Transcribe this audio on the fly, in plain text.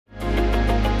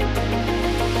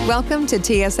Welcome to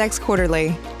TSX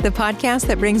Quarterly, the podcast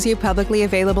that brings you publicly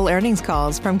available earnings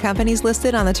calls from companies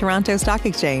listed on the Toronto Stock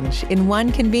Exchange in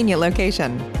one convenient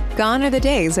location. Gone are the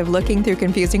days of looking through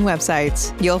confusing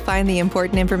websites. You'll find the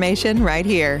important information right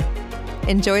here.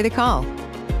 Enjoy the call.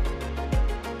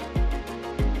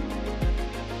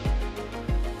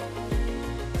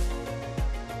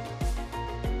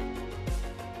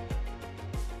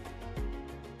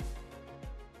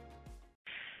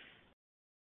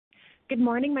 Good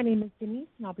morning. My name is Denise,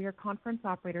 and I'll be your conference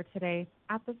operator today.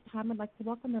 At this time, I'd like to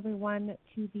welcome everyone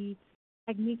to the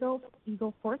Agnico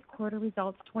Eagle Fourth Quarter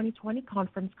Results 2020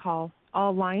 conference call.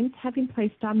 All lines have been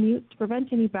placed on mute to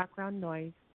prevent any background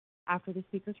noise. After the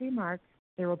speaker's remarks,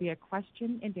 there will be a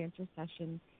question and answer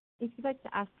session. If you'd like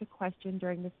to ask a question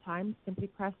during this time, simply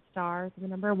press star and the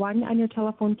number 1 on your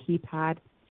telephone keypad.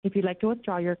 If you'd like to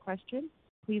withdraw your question,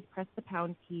 please press the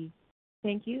pound key.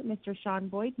 Thank you. Mr. Sean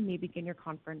Boyd, you may begin your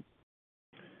conference.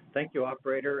 Thank you,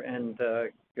 operator, and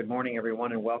good morning,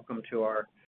 everyone, and welcome to our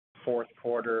fourth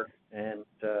quarter and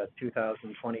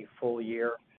 2020 full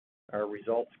year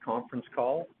results conference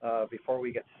call. Before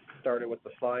we get started with the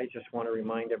slides, just want to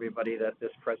remind everybody that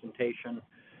this presentation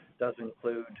does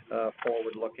include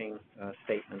forward-looking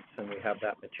statements, and we have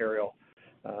that material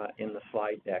in the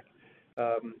slide deck.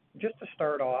 Just to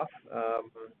start off,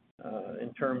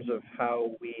 in terms of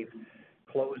how we've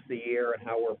closed the year and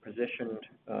how we're positioned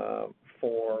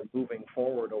for moving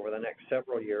forward over the next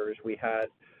several years, we had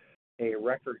a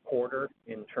record quarter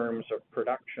in terms of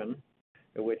production,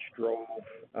 which drove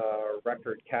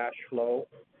record cash flow.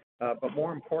 But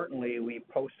more importantly, we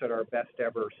posted our best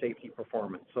ever safety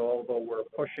performance. So although we're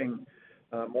pushing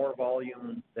more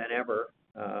volume than ever,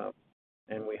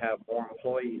 and we have more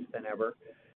employees than ever,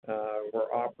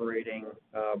 we're operating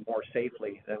more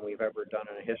safely than we've ever done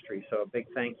in history. So a big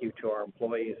thank you to our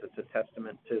employees. It's a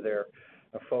testament to their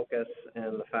focus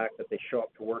and the fact that they show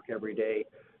up to work every day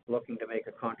looking to make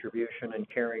a contribution and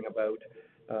caring about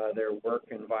their work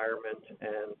environment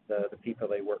and the people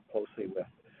they work closely with.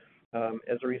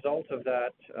 As a result of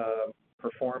that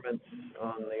performance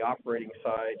on the operating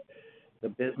side, the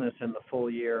business in the full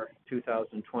year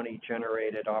 2020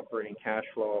 generated operating cash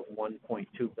flow of $1.2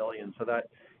 billion. So that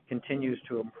continues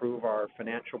to improve our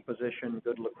financial position,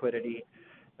 good liquidity,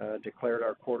 declared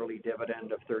our quarterly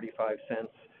dividend of 35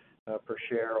 cents per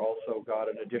share, also got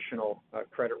an additional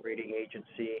credit rating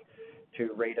agency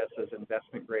to rate us as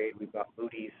investment grade. We've got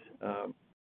Moody's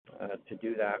to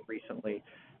do that recently.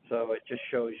 So it just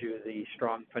shows you the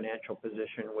strong financial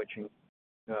position, which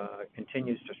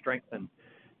continues to strengthen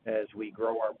as we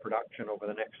grow our production over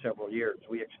the next several years.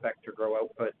 We expect to grow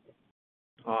output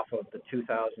off of the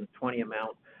 2020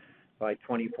 amount by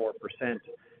 24%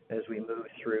 as we move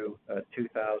through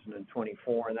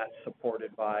 2024, and that's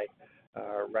supported by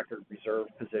record reserve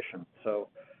position. So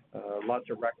lots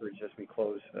of records as we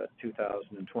close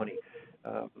 2020.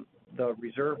 The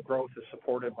reserve growth is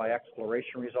supported by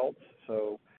exploration results.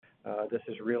 So this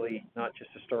is really not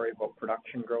just a story about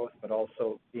production growth, but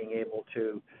also being able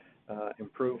to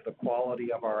improve the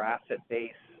quality of our asset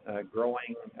base,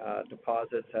 growing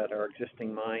deposits at our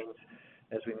existing mines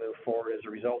as we move forward. As a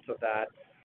result of that,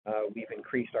 we've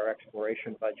increased our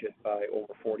exploration budget by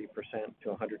over 40% to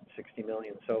 $160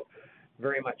 million. So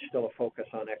very much still a focus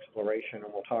on exploration,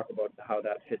 and we'll talk about how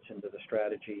that fits into the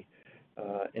strategy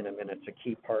in a minute. It's a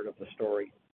key part of the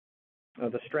story.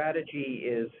 The strategy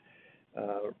is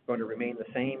going to remain the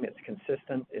same. It's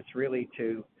consistent. It's really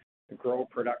to grow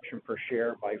production per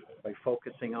share by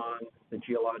focusing on the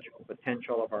geological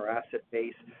potential of our asset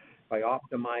base, by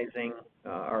optimizing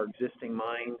our existing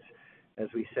mines, as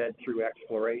we said, through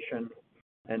exploration,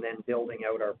 and then building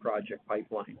out our project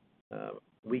pipeline.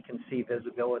 We can see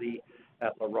visibility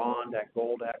at LaRonde, at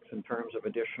Goldex, in terms of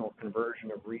additional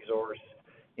conversion of resource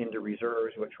into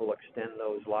reserves, which will extend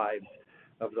those lives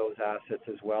of those assets,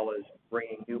 as well as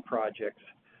bringing new projects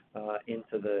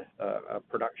into the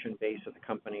production base of the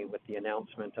company with the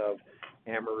announcement of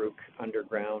Amaruq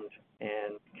Underground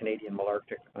and Canadian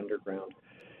Malartic Underground.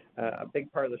 A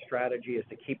big part of the strategy is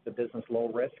to keep the business low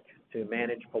risk, to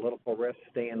manage political risk,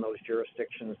 stay in those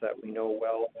jurisdictions that we know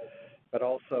well, but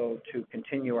also to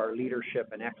continue our leadership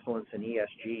and excellence in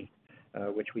ESG,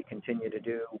 which we continue to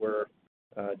do. We're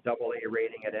AA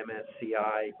rating at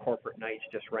MSCI. Corporate Knights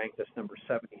just ranked us number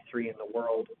 73 in the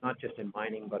world, not just in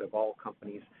mining, but of all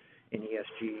companies in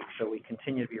ESG. So we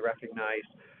continue to be recognized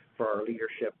for our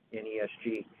leadership in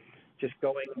ESG. Just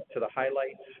going to the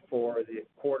highlights for the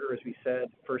quarter, as we said,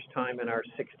 first time in our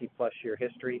 60-plus year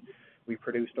history, we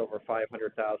produced over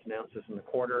 500,000 ounces in the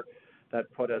quarter.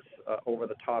 That put us over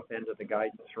the top end of the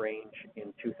guidance range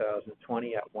in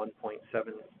 2020 at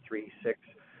 1.736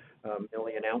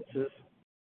 million ounces.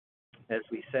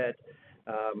 said,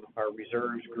 our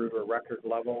reserves grew to a record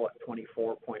level at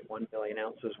 24.1 million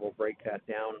ounces. We'll break that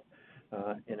down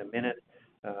in a minute.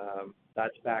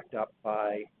 That's backed up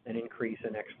by an increase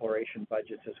in exploration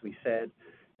budgets, as we said,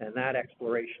 and that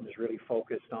exploration is really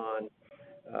focused on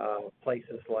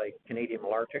places like Canadian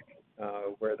Malartic,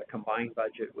 where the combined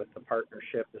budget with the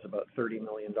partnership is about $30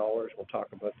 million. We'll talk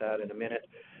about that in a minute.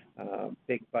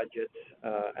 Big budgets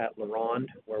at LaRonde,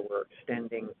 where we're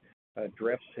extending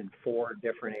drifts in 4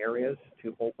 different areas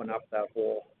to open up that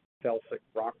whole felsic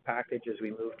rock package as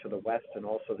we move to the west and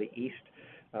also the east.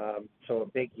 So a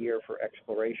big year for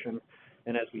exploration.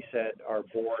 And as we said, our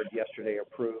board yesterday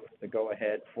approved the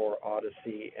go-ahead for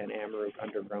Odyssey and Amaruq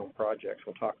underground projects.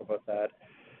 We'll talk about that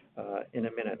in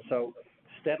a minute. So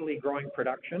steadily growing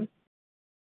production.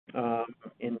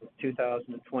 In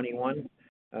 2021,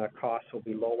 costs will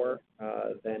be lower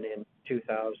than in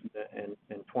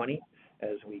 2020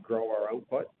 as we grow our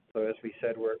output. So as we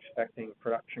said, we're expecting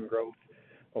production growth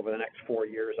over the next 4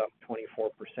 years up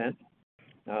 24%.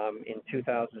 In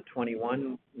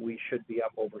 2021, we should be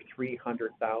up over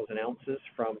 300,000 ounces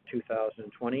from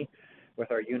 2020,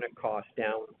 with our unit cost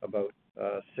down about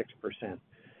 6%.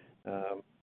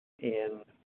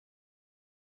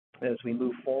 As we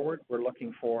move forward, we're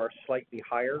looking for slightly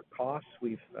higher costs.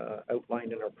 We've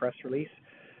outlined in our press release.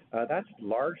 That's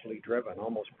largely driven,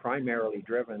 almost primarily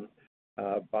driven,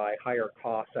 by higher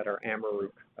costs at our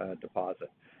Amaruq deposit.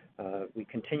 We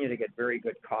continue to get very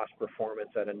good cost performance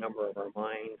at a number of our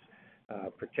mines,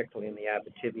 particularly in the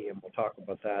Abitibi, and we'll talk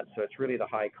about that. So it's really the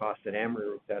high cost at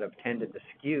Amaruq that have tended to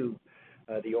skew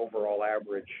the overall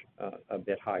average a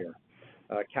bit higher.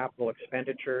 Capital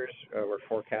expenditures, we're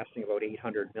forecasting about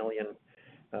 $800 million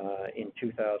in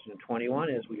 2021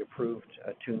 as we approved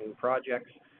 2 new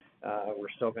projects. We're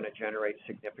still going to generate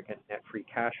significant net free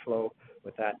cash flow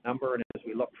with that number, and as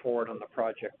we look forward on the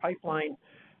project pipeline,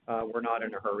 we're not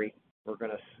in a hurry. We're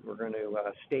going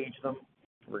to stage them,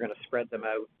 we're going to spread them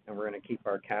out, and we're going to keep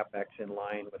our CapEx in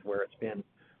line with where it's been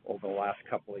over the last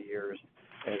couple of years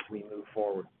as we move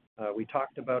forward. We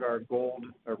talked about our gold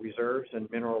reserves and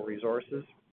mineral resources.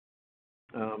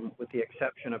 With the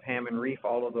exception of Hammond Reef,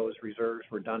 all of those reserves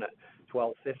were done at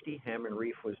 $1,250. Hammond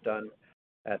Reef was done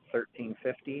at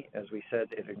 $1,350. As we said,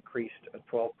 it increased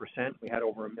 12%. We had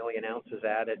over 1 million ounces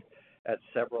added at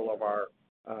several of our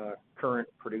current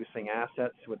producing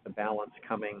assets, with the balance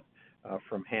coming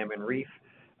from Hammond Reef.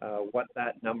 What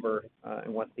that number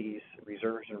and what these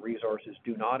reserves and resources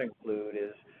do not include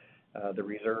is the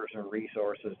reserves and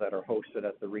resources that are hosted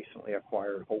at the recently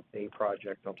acquired Hope Bay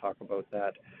project. I'll talk about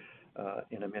that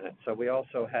in a minute. So we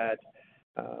also had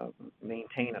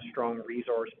maintain a strong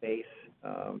resource base,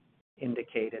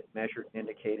 indicated, measured and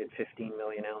indicated 15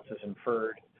 million ounces,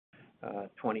 inferred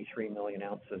 23 million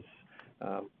ounces.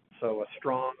 So a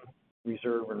strong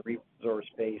reserve and resource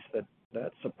base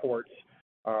that supports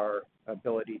our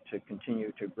ability to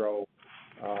continue to grow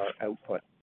our output.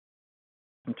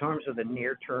 In terms of the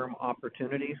near-term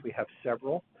opportunities, we have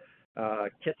several.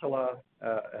 Kittila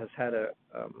has had a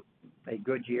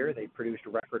good year. They produced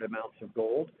record amounts of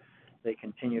gold. They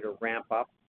continue to ramp up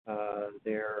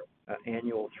their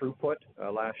annual throughput.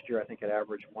 Last year, I think it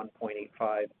averaged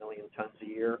 1.85 million tons a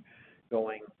year,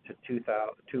 going to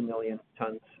 2 million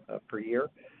tons per year.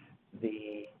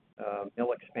 The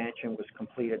mill expansion was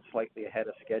completed slightly ahead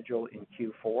of schedule in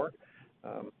Q4.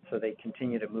 So they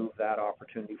continue to move that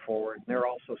opportunity forward. And they're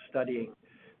also studying,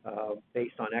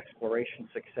 based on exploration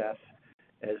success,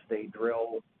 as they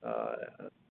drill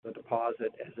the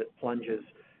deposit as it plunges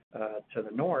to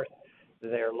the north,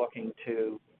 they're looking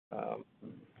to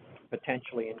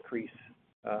potentially increase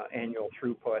annual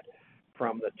throughput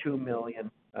from the 2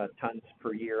 million tons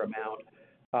per year amount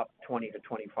up 20 to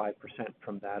 25%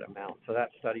 from that amount. So that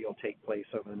study will take place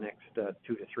over the next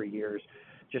 2 to 3 years,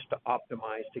 just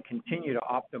to continue to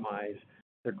optimize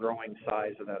the growing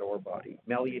size of that ore body.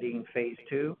 Meliadine Phase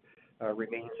 2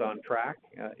 remains on track.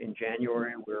 In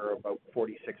January, we're about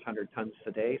 4,600 tons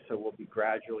today, so we'll be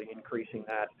gradually increasing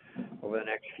that over the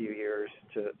next few years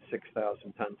to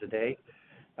 6,000 tons a day.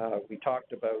 We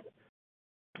talked about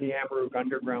the Amaruq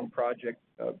underground project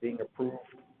being approved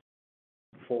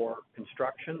for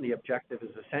construction. The objective is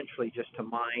essentially just to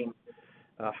mine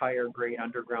higher grade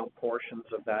underground portions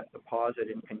of that deposit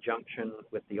in conjunction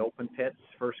with the open pits.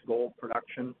 First gold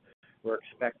production we're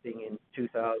expecting in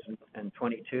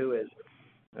 2022 as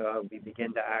we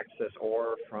begin to access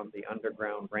ore from the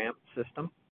underground ramp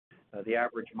system. The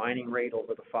average mining rate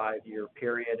over the 5-year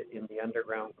period in the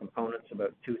underground components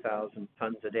about 2,000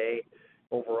 tons a day.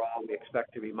 Overall, we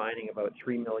expect to be mining about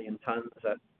 3 million tons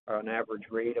at an average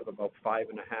grade of about 5.5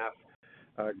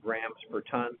 grams per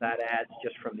ton. That adds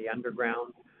just from the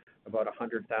underground about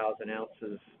 100,000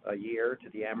 ounces a year to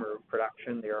the Amaruq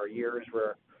production. There are years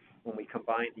where when we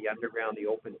combine the underground, the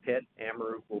open pit,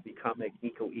 Amaruq will become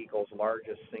Agnico Eagle's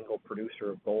largest single producer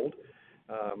of gold.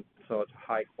 So it's a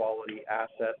high quality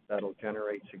asset that'll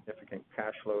generate significant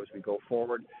cash flow as we go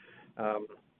forward.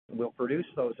 We'll produce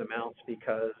those amounts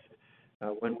because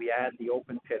when we add the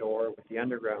open pit ore with the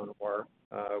underground ore,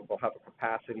 we'll have a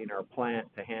capacity in our plant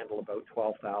to handle about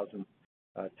 12,000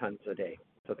 tons a day.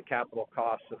 So the capital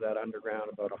cost of that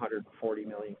underground, about 140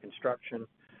 million construction,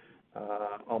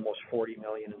 almost 40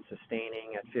 million in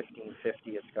sustaining. At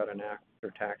 1550, it's got an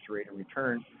after-tax rate of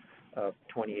return of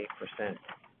 28%.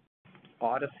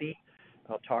 Odyssey,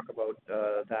 I'll talk about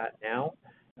that now.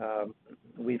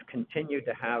 We've continued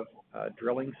to have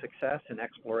drilling success and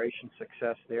exploration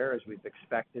success there, as we've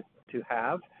expected to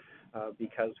have,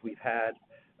 because we've had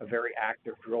a very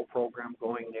active drill program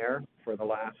going there for the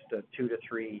last 2 to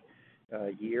 3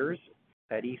 years.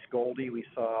 At East Gouldie, we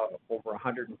saw over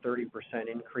 130%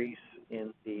 increase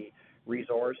in the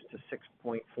resource to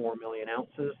 6.4 million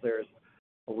ounces. There's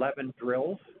 11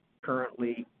 drills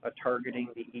currently targeting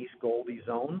the East Gouldie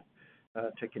zone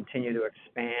to continue to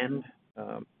expand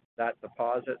that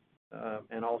deposit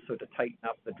and also to tighten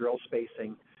up the drill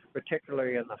spacing,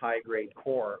 particularly in the high-grade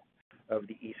core of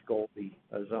the East Gouldie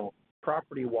zone.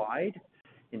 Property-wide,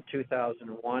 in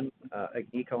 2001,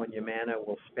 Agnico and Yamana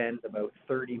will spend about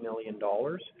 $30 million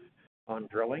on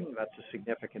drilling. That's a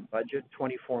significant budget.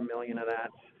 24 million of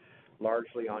that's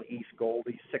largely on East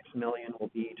Gouldie. 6 million will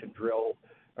be to drill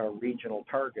regional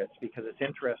targets, because it's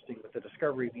interesting with the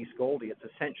discovery of East Gouldie, it's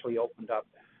essentially opened up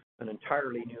an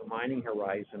entirely new mining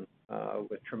horizon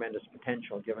with tremendous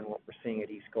potential given what we're seeing at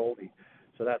East Gouldie.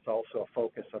 So that's also a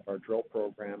focus of our drill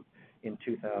program in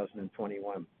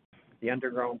 2021. The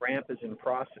underground ramp is in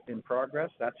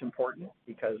progress. That's important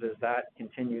because as that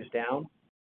continues down,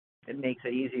 it makes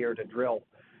it easier to drill.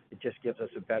 It just gives us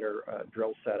a better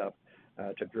drill setup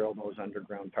to drill those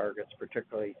underground targets,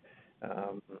 particularly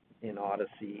in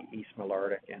Odyssey, East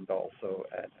Malartic, and also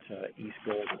at East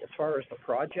Gouldie. As far as the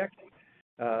project,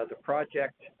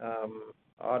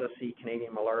 Odyssey,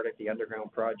 Canadian Malartic, the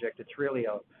underground project, it's really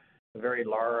a very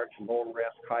large,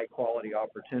 low-risk, high-quality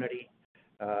opportunity.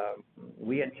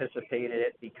 We anticipated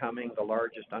it becoming the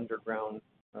largest underground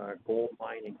gold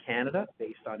mine in Canada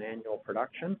based on annual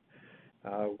production.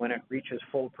 When it reaches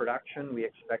full production, we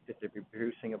expect it to be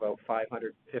producing about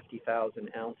 550,000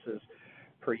 ounces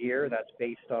per year. That's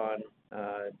based on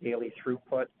daily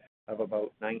throughput of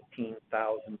about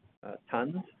 19,000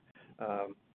 tons.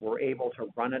 We're able to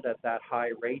run it at that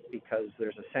high rate because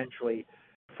there's essentially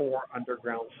 4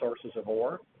 underground sources of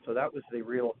ore. So that was the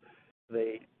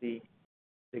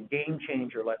game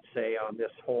changer, let's say, on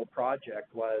this whole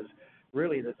project was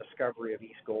really the discovery of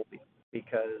East Gouldie,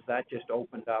 because that just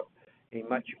opened up a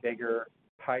much bigger,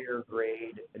 higher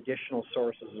grade, additional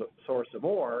source of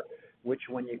ore, which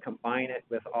when you combine it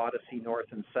with Odyssey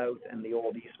North and South and the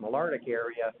old East Malartic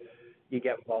area, you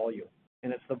get volume.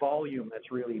 And it's the volume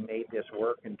that's really made this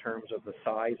work in terms of the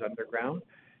size underground.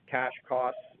 Cash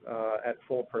costs at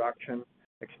full production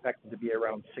expected to be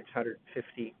around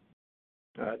 $650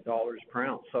 per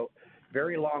ounce. So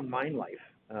very long mine life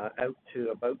out to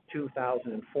about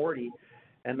 2040,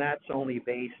 and that's only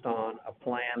based on a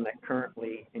plan that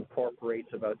currently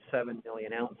incorporates about 7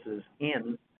 million ounces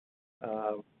in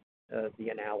the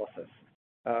analysis.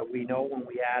 We know when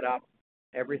we add up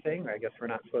everything, I guess we're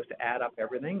not supposed to add up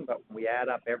everything, but when we add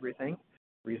up everything,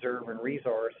 reserve and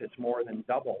resource, it's more than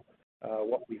double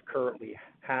what we currently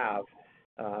have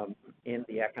in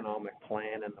the economic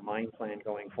plan and the mine plan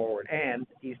going forward. And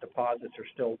these deposits are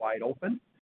still wide open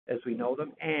as we know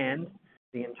them, and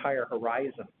the entire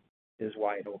horizon is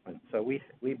wide open. So we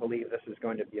believe this is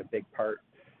going to be a big part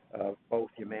of both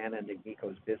Yamana and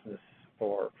Agnico's business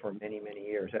for many, many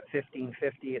years. At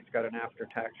 1550, it's got an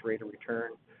after-tax rate of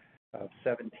return of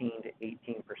 17 to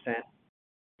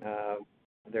 18%.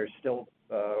 There's still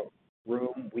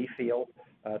room, we feel,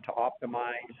 to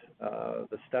optimize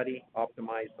the study,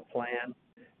 optimize the plan,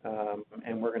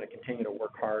 and we're going to continue to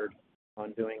work hard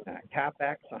on doing that.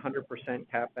 CapEx, 100%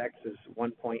 CapEx is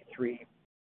 $1.3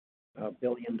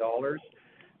 billion.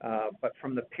 But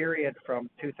from the period from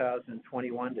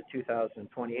 2021 to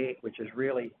 2028, which is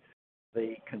really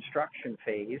the construction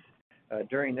phase,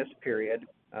 during this period,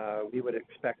 we would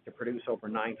expect to produce over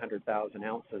 900,000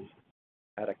 ounces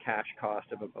at a cash cost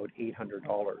of about $800.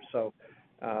 So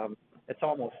it's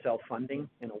almost self-funding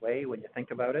in a way when you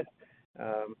think about it.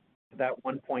 That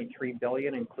 $1.3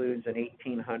 billion includes an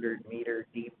 1,800-meter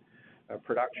deep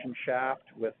production shaft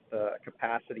with a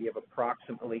capacity of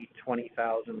approximately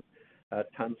 20,000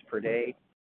 tons per day.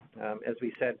 As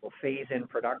we said, we'll phase in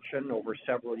production over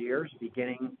several years,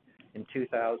 beginning in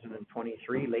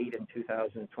 2023, late in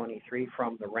 2023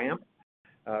 from the ramp.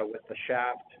 With the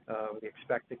shaft, we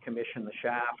expect to commission the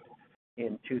shaft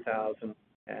in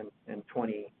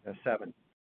 2027.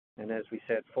 And as we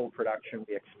said, full production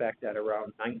we expect at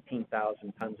around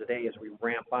 19,000 tons a day as we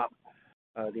ramp up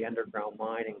the underground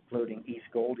mine, including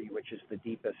East Goldie, which is the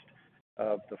deepest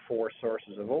of the 4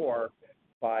 sources of ore,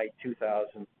 by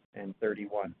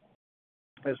 2031.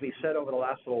 As we said over the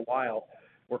last little while,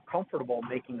 we're comfortable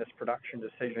making this production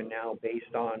decision now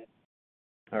based on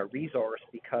resource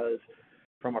because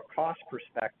from a cost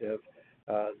perspective,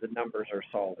 the numbers are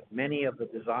solid. Many of the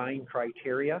design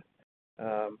criteria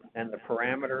and the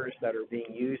parameters that are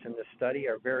being used in this study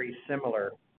are very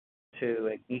similar to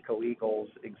Agnico Eagle's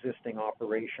existing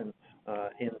operations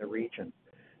in the region.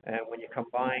 And when you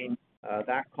combine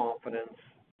that confidence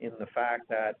in the fact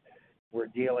that we're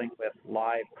dealing with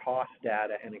live cost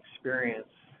data and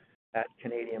experience at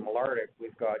Canadian Malartic,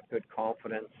 we've got good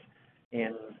confidence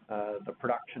in the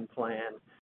production plan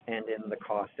and in the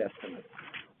cost estimates.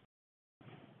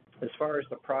 As far as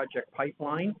the project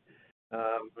pipeline,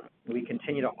 we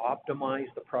continue to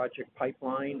optimize the project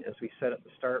pipeline. As we said at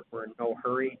the start, we're in no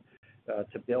hurry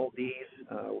to build these.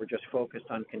 We're just focused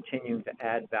on continuing to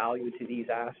add value to these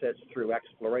assets through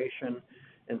exploration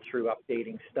and through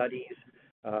updating studies,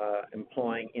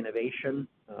 employing innovation.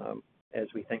 As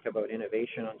we think about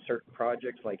innovation on certain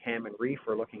projects like Hammond Reef,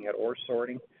 we're looking at ore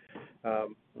sorting.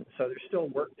 So there's still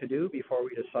work to do before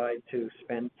we decide to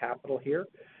spend capital here,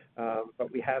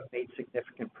 but we have made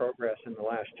significant progress in the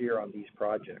last year on these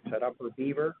projects. At Upper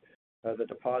Beaver, the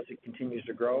deposit continues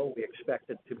to grow. We expect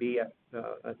it to be at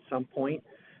some point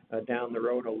down the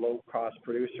road a low-cost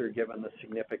producer given the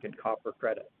significant copper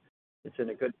credit. It's in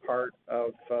a good part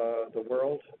of the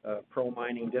world,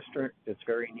 pro-mining district. It's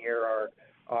very near our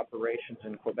operations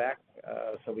in Quebec,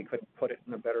 so we couldn't put it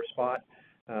in a better spot.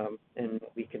 And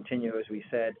we continue, as we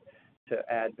said, to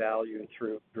add value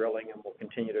through drilling, and we'll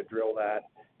continue to drill that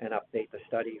and update the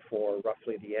study for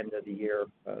roughly the end of the year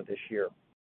this year.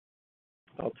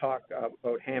 I'll talk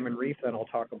about Hammond Reef, then I'll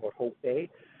talk about Hope Bay.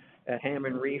 At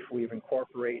Hammond Reef, we've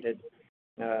incorporated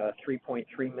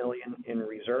 3.3 million in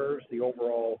reserves. The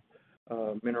overall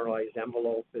mineralized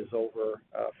envelope is over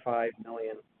 5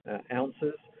 million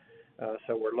ounces.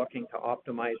 So we're looking to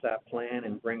optimize that plan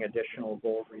and bring additional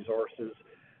gold resources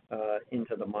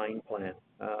into the mine plan.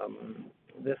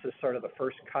 This is sort of the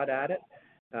first cut at it.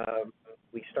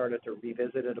 We started to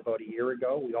revisit it about a year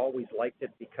ago. We always liked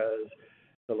it because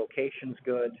the location's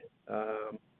good,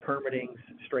 permitting's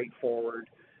straightforward,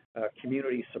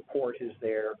 community support is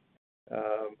there.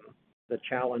 The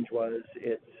challenge was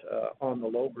it's on the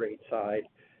low-grade side,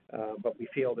 but we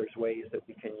feel there's ways that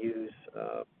we can use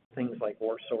things like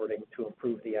ore sorting to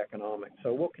improve the economics.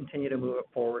 So we'll continue to move it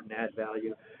forward and add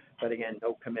value, but again,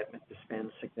 no commitment to spend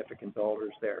significant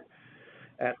dollars there.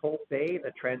 At Hope Bay,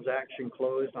 the transaction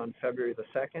closed on February the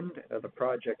 2nd. The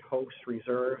project hosts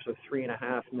reserves of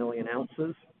 3.5 million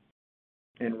ounces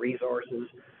and resources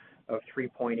of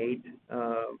 3.8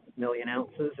 million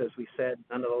ounces. As we said,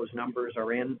 none of those numbers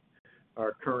are in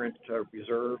our current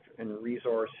reserve and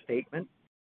resource statement.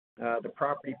 The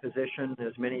property position,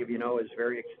 as many of you know, is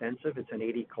very extensive. It's an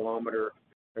 80-kilometer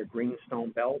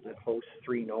greenstone belt. It hosts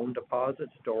 3 known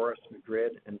deposits, Doris,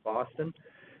 Madrid, and Boston.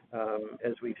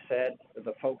 As we've said,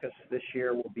 the focus this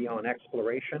year will be on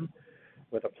exploration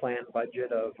with a planned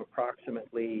budget of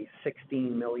approximately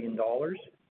 $16 million.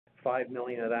 $5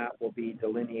 million of that will be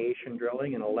delineation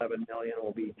drilling and $11 million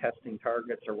will be testing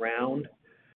targets around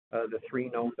the 3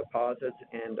 known deposits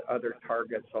and other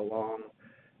targets along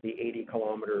the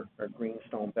 80-kilometer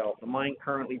greenstone belt. The mine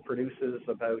currently produces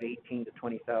about 18,000 to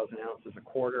 20,000 ounces a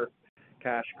quarter.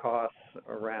 Cash costs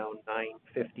around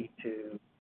 $950 to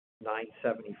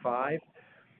 $975.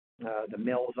 The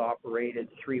mill is operated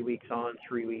 3 weeks on,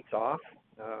 3 weeks off.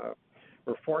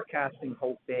 We're forecasting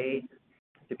Hope Bay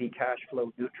to be cash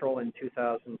flow neutral in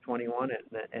 2021,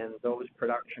 and those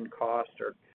production costs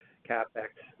or CapEx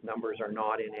numbers are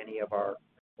not in any of our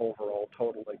overall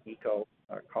total Agnico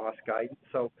cost guidance.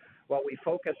 So while we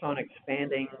focus on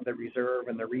expanding the reserve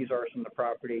and the resource in the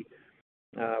property,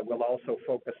 we'll also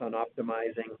focus on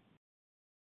optimizing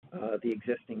the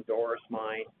existing Doris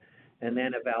mine and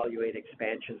then evaluate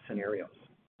expansion scenarios.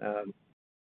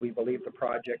 We believe the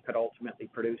project could ultimately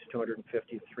produce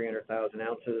 250,000 to 300,000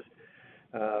 ounces,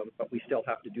 but we still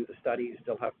have to do the studies,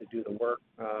 still have to do the work.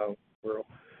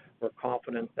 We're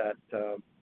confident that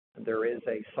there is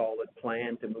a solid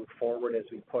plan to move forward as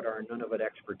we put our Nunavut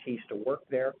expertise to work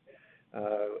there,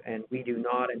 and we do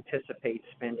not anticipate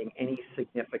spending any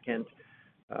significant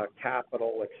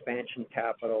capital, expansion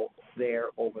capital there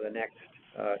over the next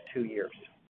 2 years.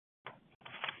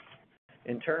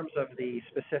 In terms of the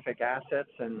specific assets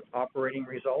and operating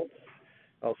results,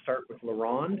 I'll start with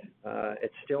LaRonde.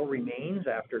 It still remains,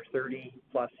 after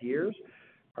 30-plus years,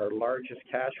 our largest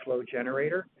cash flow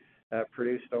generator,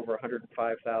 produced over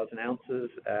 105,000 ounces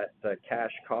at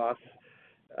cash costs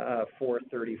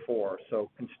 $4.34. So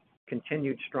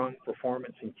continued strong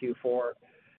performance in Q4.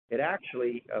 It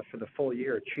actually, for the full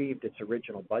year, achieved its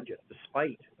original budget,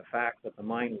 despite the fact that the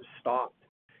mine was stopped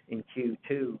in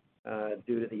Q2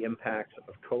 due to the impacts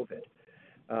of COVID.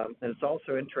 And it's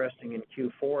also interesting in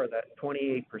Q4 that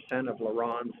 28% of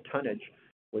LaRonde's tonnage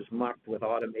was mucked with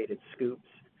automated scoops,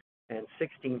 and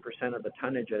 16% of the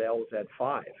tonnage at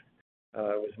LZ5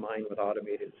 was mined with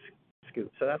automated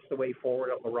scoops. So that's the way forward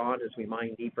at LaRonde as we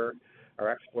mine deeper. Our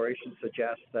exploration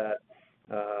suggests that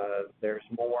there's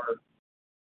more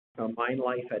mine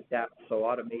life at depth, so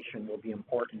automation will be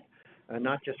important,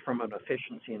 not just from an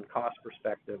efficiency and cost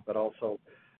perspective, but also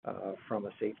from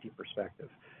a safety perspective.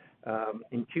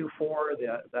 In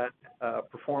Q4, that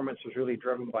performance was really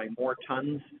driven by more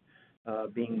tons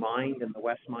being mined in the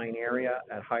West Mine area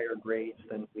at higher grades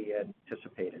than we had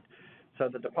anticipated. So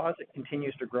the deposit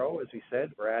continues to grow. As we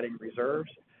said, we're adding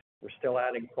reserves. We're still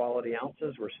adding quality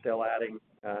ounces. We're still adding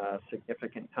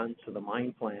significant tons to the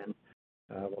mine plan.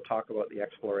 We'll talk about the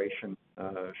exploration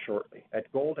shortly.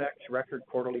 At Goldex, record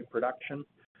quarterly production,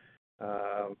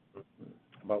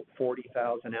 about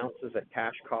 40,000 ounces at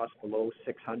cash cost below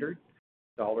 $600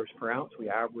 per ounce. We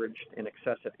averaged in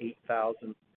excess of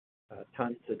 8,000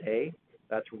 tons a day.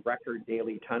 That's record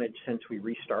daily tonnage since we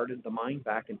restarted the mine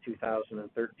back in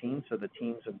 2013. So the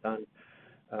teams have done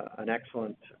an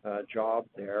excellent job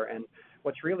there. And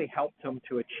what's really helped them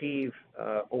to achieve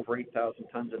over 8,000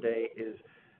 tons a day is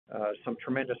some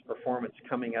tremendous performance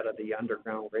coming out of the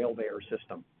underground railway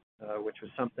system, which was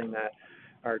something that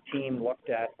our team looked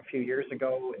at a few years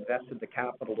ago, invested the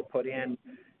capital to put in,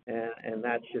 and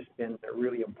that's just been a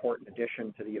really important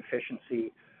addition to the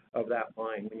efficiency of that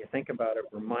mine. When you think about it,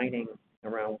 we're mining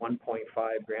around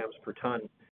 1.5 grams per ton,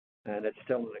 and it's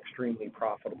still an extremely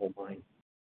profitable mine.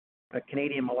 At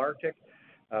Canadian Malartic,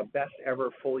 best ever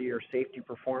full year safety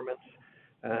performance.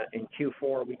 In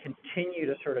Q4, we continue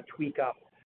to sort of tweak up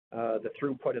the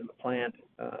throughput in the plant,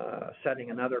 setting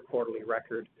another quarterly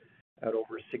record at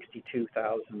over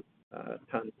 62,000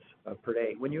 tons per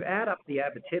day. When you add up the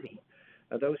Abitibi,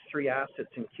 those three assets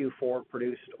in Q4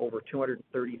 produced over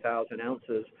 230,000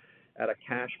 ounces at a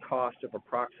cash cost of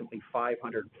approximately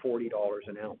 $540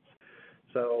 an ounce.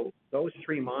 So those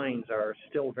three mines are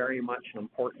still very much an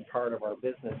important part of our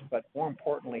business, but more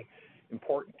importantly,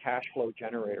 important cash flow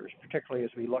generators, particularly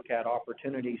as we look at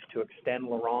opportunities to extend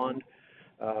LaRonde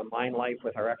mine life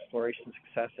with our exploration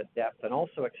success at depth, and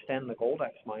also extend the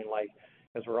Goldex mine life,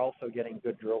 as we're also getting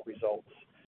good drill results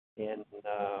in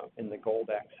the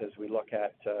Goldex as we look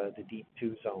at the Deep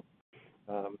 2 zone.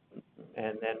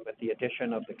 And then with the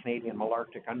addition of the Canadian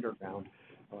Malartic Underground,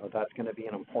 that's going to be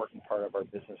an important part of our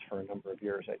business for a number of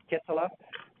years. At Kittila,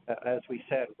 as we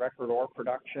said, record ore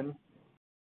production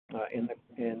in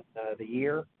the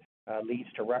year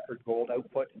leads to record gold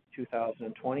output in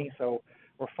 2020. So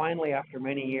we're finally, after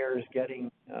many years,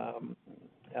 getting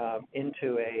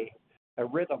into a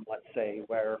rhythm, let's say,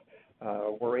 where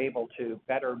we're able to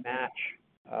better match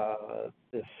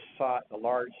the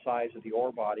large size of the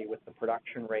ore body with the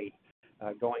production rate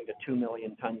going to 2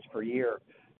 million tons per year.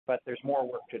 But there's more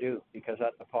work to do because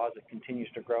that deposit continues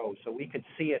to grow. So we could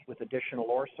see it with additional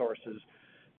ore sources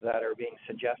that are being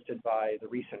suggested by the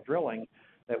recent drilling,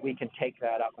 that we can take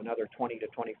that up another 20 to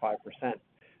 25%.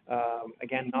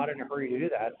 Again, not in a hurry to do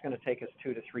that. It's going to take us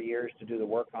 2 to 3 years to do the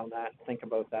work on that, think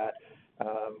about that,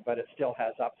 but it still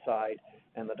has upside,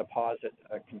 and the deposit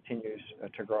continues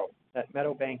to grow. At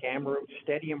Meadowbank Amaruq,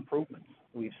 steady improvements.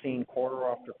 We've seen quarter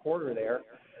after quarter there,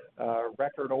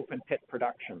 record open pit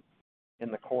production in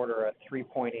the quarter at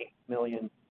 3.8 million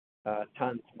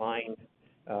tons mined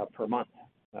per month.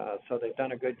 So they've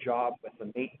done a good job with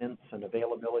the maintenance and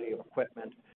availability of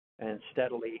equipment and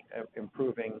steadily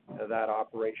improving that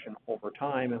operation over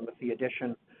time. And with the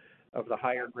addition of the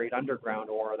higher grade underground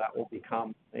ore, that will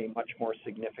become a much more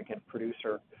significant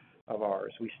producer of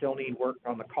ours. We still need work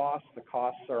on the costs. The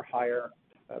costs are higher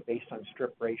based on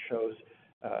strip ratios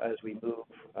as we move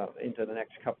into the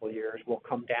next couple of years. We'll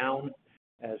come down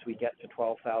as we get to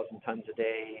 12,000 tons a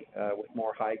day with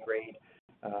more high grade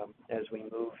as we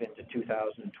move into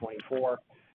 2024.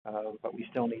 But we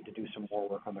still need to do some more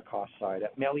work on the cost side.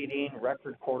 At Meliadine,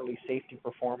 record quarterly safety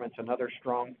performance, another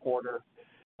strong quarter,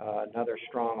 another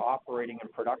strong operating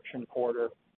and production quarter,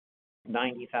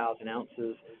 90,000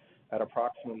 ounces at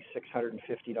approximately $650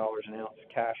 an ounce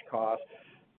cash cost,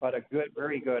 but a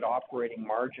very good operating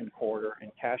margin quarter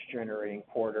and cash generating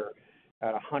quarter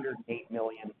at $108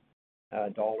 million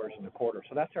in the quarter.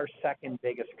 So that's our second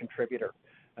biggest contributor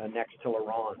next to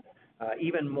LaRonde,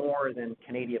 even more than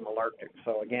Canadian Malartic.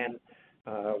 So again,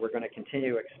 we're going to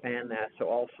continue to expand that, so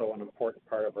also an important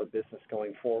part of our business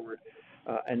going forward.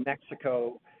 And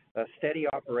Mexico, steady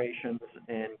operations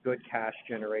and good cash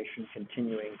generation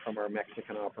continuing from our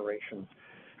Mexican operations.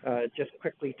 Just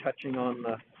quickly touching on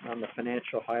the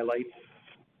financial highlights.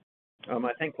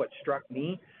 I think what struck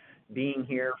me, being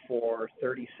here for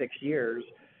 36 years,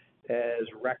 as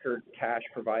record cash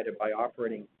provided by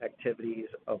operating activities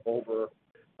of over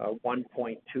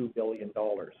 $1.2 billion.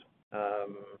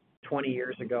 20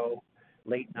 years ago,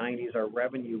 late 90s, our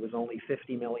revenue was only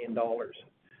 $50 million.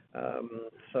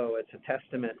 So it's a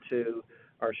testament to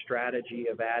our strategy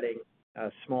of adding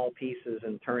small pieces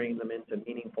and turning them into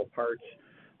meaningful parts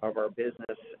of our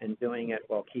business, and doing it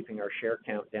while keeping our share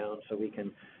count down so we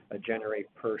can generate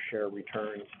per share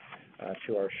returns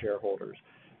to our shareholders.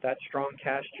 That strong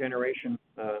cash generation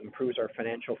improves our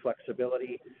financial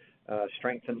flexibility,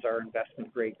 strengthens our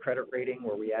investment grade credit rating,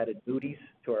 where we added Moody's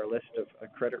to our list of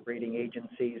credit rating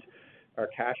agencies. Our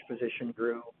cash position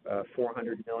grew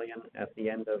 $400 million at the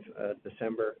end of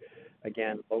December.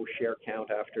 Again, low share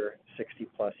count after 60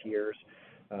 plus years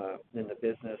in the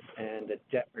business, and a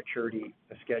debt maturity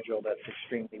schedule that's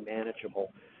extremely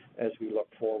manageable as we look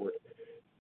forward.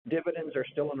 Dividends are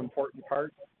still an important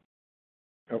part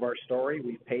of our story.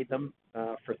 We've paid them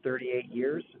for 38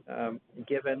 years.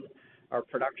 Given our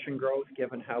production growth,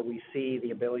 given how we see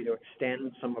the ability to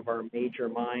extend some of our major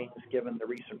mines, given the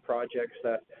recent projects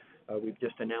that we've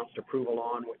just announced approval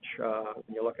on, which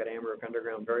when you look at Amaruq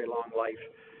Underground, very long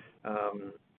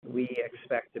life, we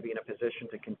expect to be in a position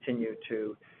to continue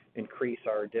to increase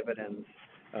our dividends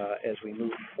as we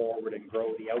move forward and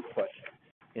grow the output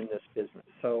in this business.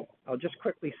 So I'll just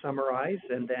quickly summarize,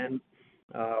 and then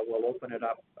we'll open it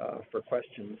up for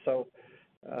questions. So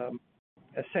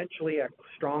essentially a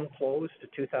strong close to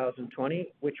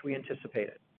 2020, which we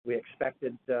anticipated. We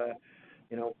expected,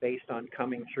 based on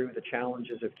coming through the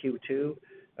challenges of Q2,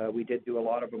 we did do a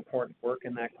lot of important work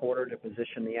in that quarter to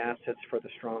position the assets for the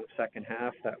strong second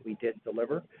half that we did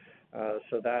deliver.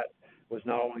 So that was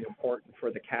not only important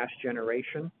for the cash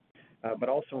generation, but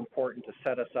also important to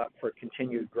set us up for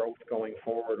continued growth going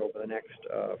forward over the next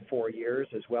 4 years,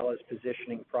 as well as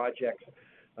positioning projects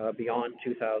beyond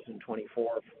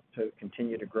 2024 to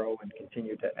continue to grow and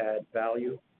continue to add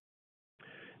value.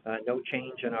 No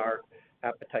change in our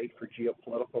appetite for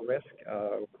geopolitical risk.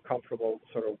 We're comfortable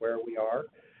sort of where we are.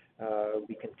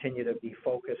 We continue to be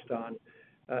focused on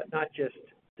not just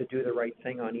to do the right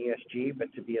thing on ESG,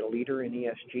 but to be a leader in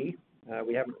ESG.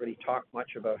 We haven't really talked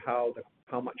much about how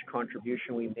much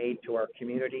contribution we made to our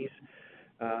communities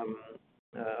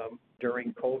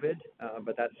during COVID,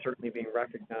 but that's certainly being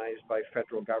recognized by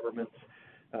federal governments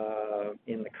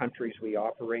in the countries we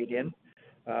operate in.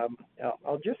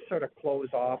 I'll just sort of close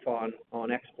off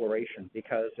on exploration,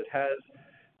 because it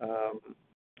has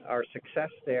our success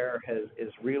there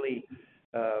is really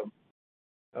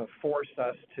forced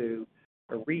us to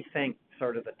rethink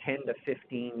sort of the 10 to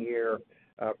 15 year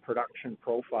production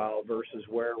profile versus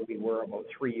where we were about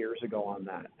 3 years ago on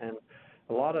that. And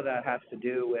a lot of that has to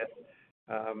do with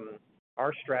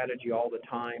our strategy all the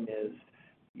time is,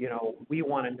 we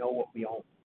want to know what we own.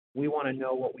 We want to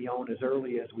know what we own as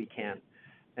early as we can.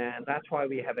 And that's why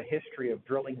we have a history of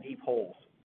drilling deep holes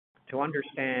to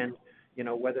understand,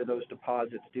 whether those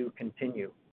deposits do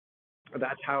continue.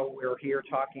 That's how we're here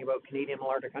talking about Canadian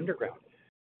Malartic Underground.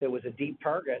 There was a deep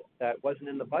target that wasn't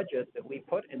in the budget that we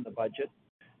put in the budget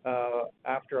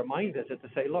after a mine visit to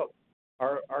say, look,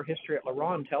 our history at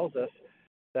LaRonde tells us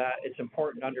that it's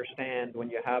important to understand when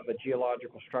you have a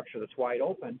geological structure that's wide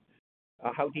open,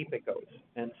 how deep it goes.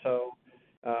 And so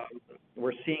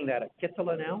we're seeing that at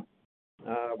Kittilä now.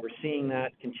 We're seeing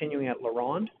that continuing at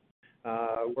LaRonde,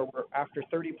 where we're, after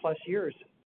 30 plus years,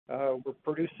 we're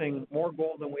producing more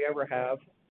gold than we ever have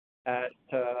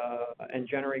and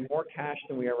generating more cash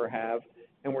than we ever have,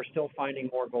 and we're still finding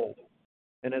more gold.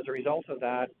 And as a result of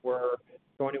that, we're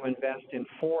going to invest in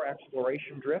 4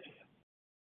 exploration drifts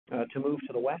to move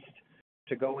to the west,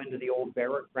 to go into the old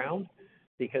Barrick ground,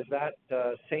 because that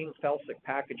same felsic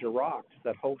package of rocks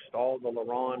that host all the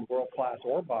LaRonde world-class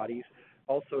ore bodies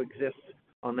also exists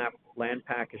on that land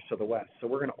package to the west. So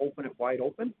we're going to open it wide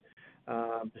open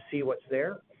to see what's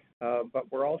there.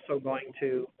 But we're also going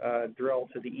to drill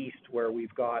to the east, where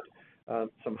we've got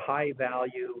some high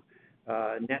value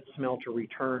net smelter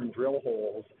return drill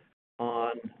holes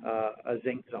on a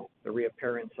zinc zone, the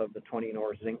reappearance of the 20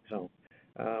 North zinc zone.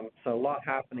 So a lot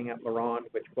happening at LaRonde,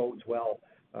 which bodes well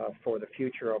for the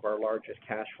future of our largest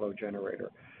cash flow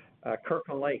generator.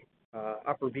 Kirkland Lake,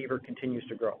 Upper Beaver continues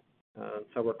to grow.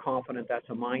 So we're confident that's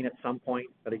a mine at some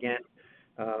point, but again,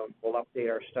 we'll update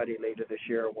our study later this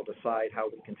year and we'll decide how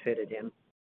we can fit it in.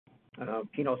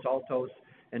 Pinos Altos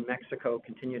in Mexico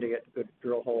continue to get good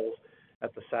drill holes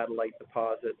at the satellite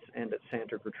deposits and at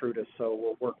Santa Gertrudis, so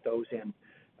we'll work those in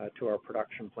to our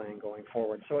production plan going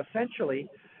forward. So essentially,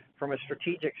 from a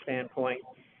strategic standpoint,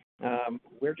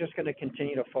 we're just going to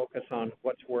continue to focus on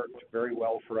what's worked very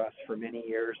well for us for many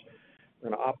years.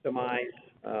 We're going to optimize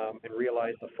and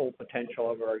realize the full potential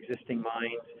of our existing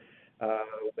mines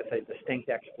with a distinct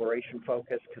exploration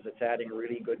focus because it's adding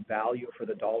really good value for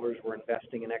the dollars we're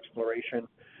investing in exploration.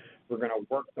 We're going to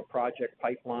work the project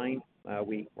pipeline.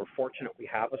 We're fortunate we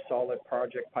have a solid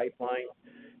project pipeline.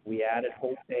 We added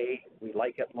Hope Bay. We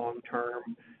like it long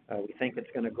term. We think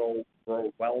it's going to grow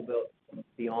well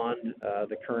beyond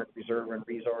the current reserve and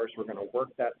resource. We're going to work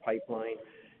that pipeline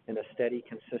in a steady,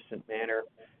 consistent manner.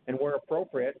 And where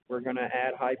appropriate, we're going to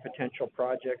add high potential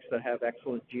projects that have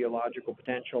excellent geological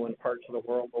potential in parts of the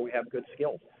world where we have good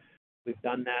skills. We've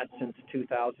done that since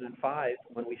 2005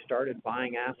 when we started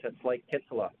buying assets like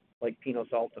Kittila, like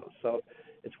Pinos Altos. So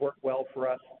it's worked well for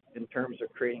us in terms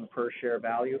of creating per share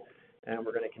value, and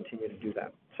we're going to continue to do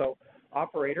that. So,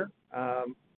 operator,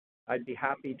 I'd be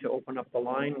happy to open up the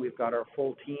line. We've got our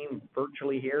full team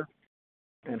virtually here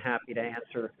and happy to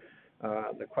answer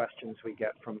the questions we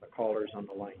get from the callers on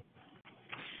the line.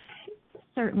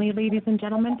 Certainly, ladies and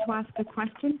gentlemen, to ask a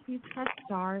question, please press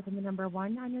star, then the number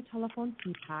 1 on your telephone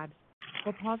keypad.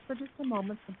 We'll pause for just a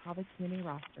moment to compile the Q&A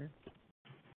roster.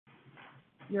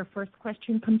 Your first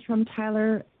question comes from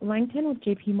Tyler Langton with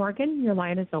J.P. Morgan. Your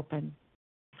line is open.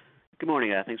 Good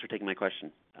morning. Thanks for taking my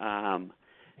question.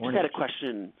 Just had a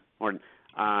question on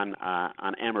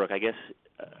Amaruq. I guess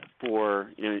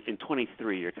for in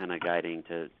 23, you're kind of guiding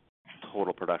to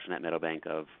total production at Meadowbank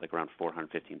of like around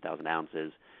 415,000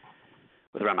 ounces,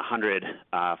 with around 100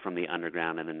 from the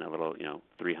underground and then a little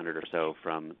 300 or so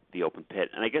from the open pit.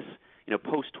 And I guess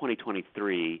post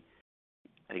 2023.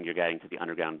 I think you're guiding to the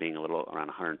underground being a little around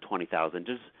 120,000.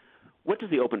 Just what does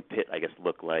the open pit, I guess,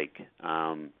 look like,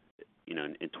 in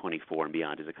 24 and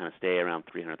beyond? Does it kind of stay around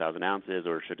 300,000 ounces,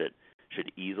 or should it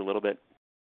ease a little bit?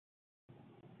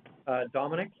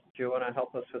 Dominic, do you want to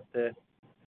help us with the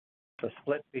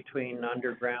split between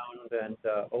underground and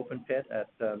open pit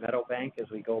at Meadowbank as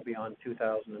we go beyond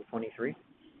 2023?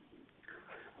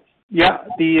 Yeah,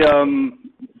 the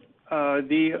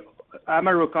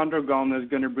Amaruq underground is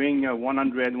going to bring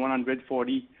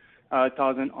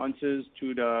 140,000 ounces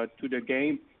to the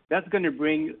game. That's going to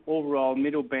bring overall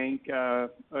Meadowbank they're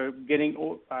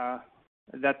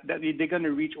going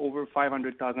to reach over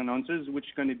 500,000 ounces, which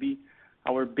is going to be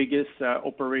our biggest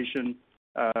operation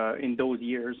in those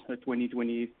years,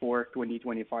 2024,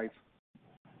 2025.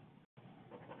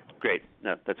 Great,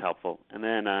 that's helpful. And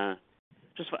then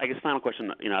just I guess final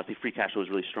question. Obviously free cash flow is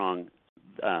really strong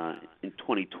in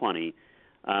 2020.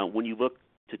 When you look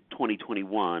to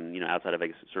 2021, outside of I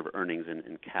guess sort of earnings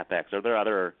and capex, are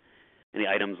there any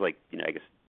items like I guess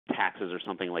taxes or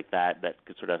something like that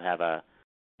could sort of have an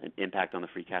impact on the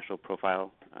free cash flow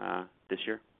profile this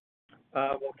year?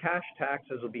 Well, cash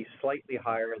taxes will be slightly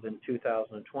higher than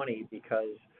 2020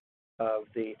 because of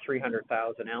the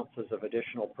 300,000 ounces of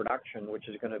additional production, which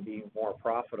is going to be more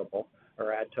profitable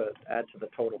or add to the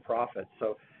total profit.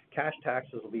 So cash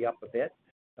taxes will be up a bit,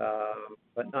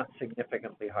 but not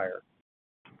significantly higher.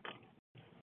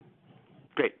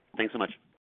 Great. Thanks so much.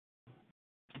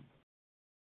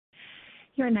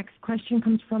 Your next question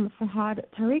comes from Fahad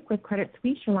Tariq with Credit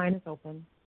Suisse. Your line is open.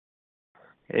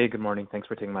 Hey, good morning. Thanks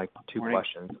for taking my two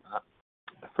questions.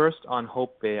 First, on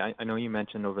Hope Bay, I know you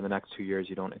mentioned over the next 2 years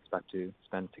you don't expect to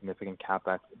spend significant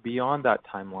capex. Beyond that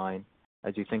timeline,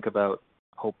 as you think about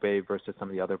Hope Bay versus some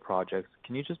of the other projects,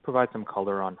 can you just provide some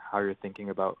color on how you're thinking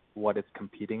about what it's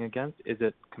competing against? Is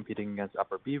it competing against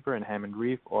Upper Beaver and Hammond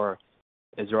Reef, or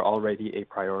is there already a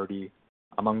priority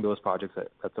among those projects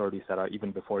that's already set out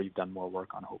even before you've done more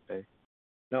work on Hope Bay?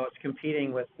 No, it's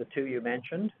competing with the two you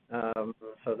mentioned.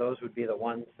 So those would be the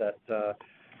ones that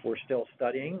we're still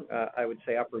studying. I would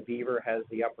say Upper Beaver has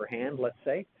the upper hand, let's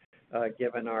say,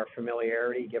 given our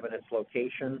familiarity, given its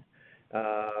location.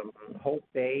 Hope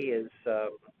Bay is a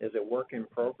work in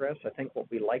progress. I think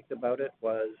what we liked about it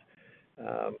was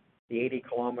the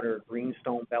 80-kilometer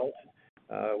greenstone belt.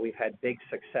 We've had big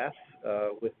success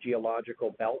with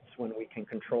geological belts when we can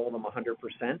control them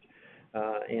 100%.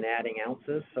 In adding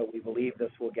ounces, so we believe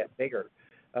this will get bigger.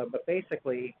 But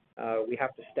basically, we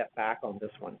have to step back on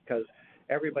this one because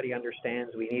everybody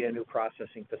understands we need a new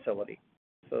processing facility.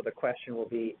 So the question will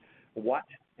be what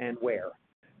and where.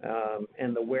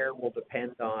 And the where will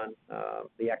depend on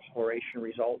the exploration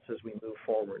results as we move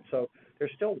forward. So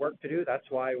there's still work to do. That's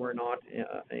why we're not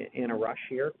in a rush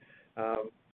here.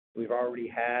 We've already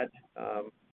had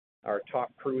our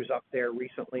top crews up there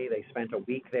recently. They spent a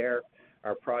week there.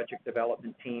 Our project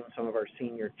development team, some of our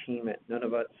senior team at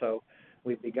Nunavut. So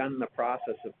we've begun the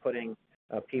process of putting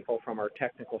people from our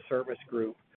technical service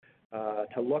group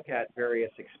to look at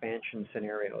various expansion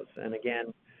scenarios. And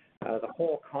again, the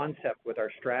whole concept with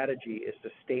our strategy is to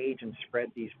stage and spread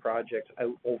these projects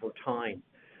out over time.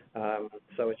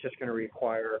 So it's just going to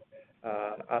require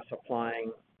us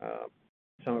applying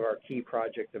some of our key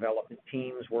project development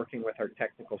teams, working with our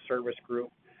technical service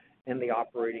group and the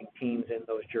operating teams in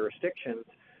those jurisdictions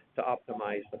to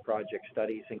optimize the project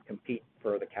studies and compete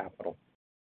for the capital.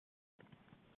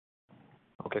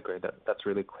 Okay, great. That's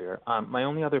really clear. My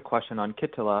only other question on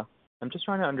Kittilä, I'm just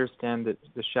trying to understand that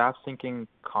the shaft sinking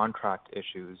contract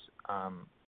issues.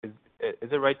 Is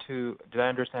it right did I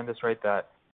understand this right, that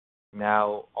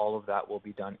now all of that will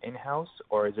be done in-house,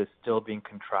 or is it still being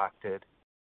contracted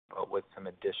but with some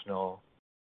additional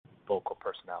local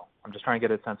personnel? I'm just trying to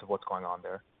get a sense of what's going on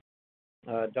there.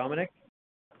 Dominic?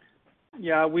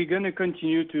 Yeah, we're going to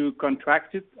continue to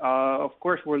contract it. Of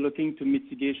course, we're looking to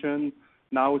mitigation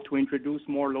now to introduce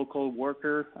more local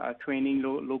worker, training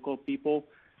local people,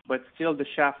 but still the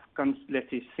shaft, let's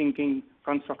say, sinking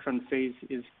construction phase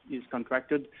is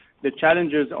contracted. The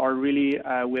challenges are really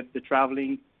with the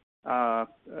traveling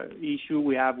issue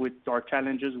we have with our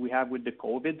challenges we have with the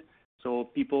COVID. So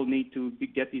people need to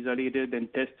get isolated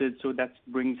and tested, so that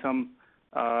brings some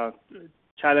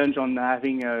challenge on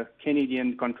having a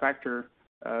Canadian contractor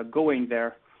going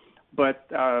there. But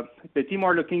the team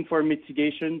are looking for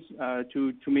mitigations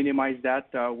to minimize that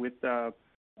with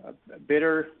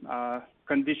better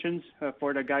conditions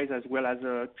for the guys, as well as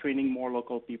training more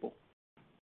local people.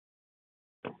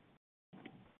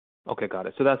 Okay, got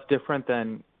it. So that's different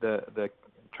than the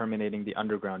terminating the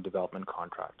underground development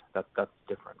contract. That's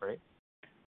different, right?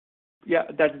 Yeah,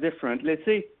 that's different. Let's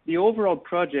say the overall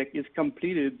project is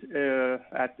completed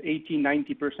at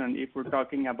 80-90% if we're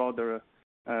talking about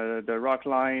the rock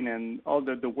line and all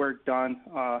the work done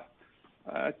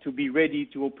to be ready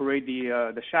to operate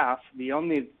the shaft. The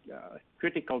only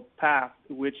critical path,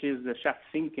 which is the shaft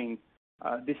sinking,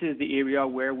 this is the area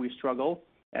where we struggle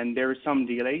and there are some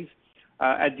delays.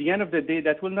 At the end of the day,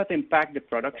 that will not impact the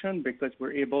production because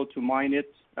we're able to mine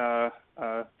it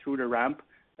through the ramp.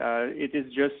 It is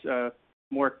just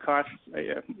more cost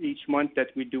each month that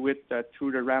we do it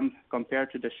through the ramp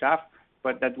compared to the shaft,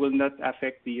 but that will not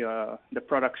affect the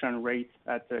production rate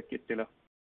at Kittilä.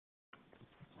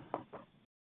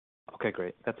 Okay,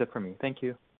 great. That's it for me. Thank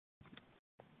you.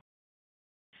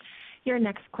 Your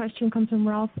next question comes from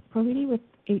Ralph Profiti with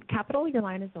 8 Capital. Your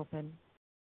line is open.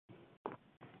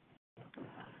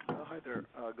 Hi there.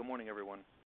 Good morning, everyone.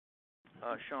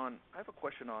 Sean, I have a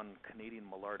question on Canadian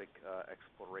Malartic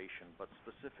exploration, but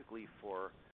specifically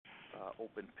for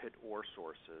open pit ore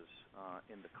sources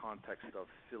in the context of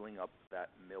filling up that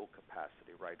mill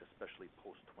capacity, right, especially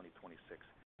post-2026.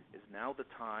 Is now the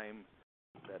time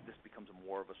that this becomes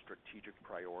more of a strategic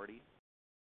priority?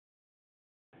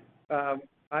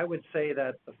 I would say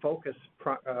that the focus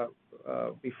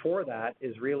before that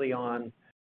is really on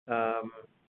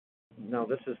no,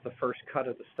 this is the first cut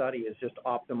of the study, is just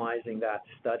optimizing that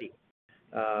study,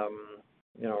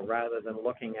 rather than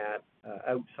looking at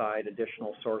outside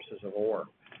additional sources of ore.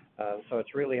 So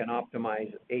it's really an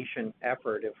optimization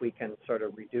effort if we can sort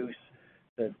of reduce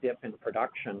the dip in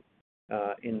production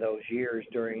in those years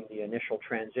during the initial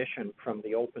transition from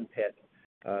the open pit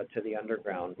to the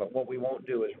underground. But what we won't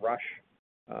do is rush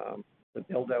the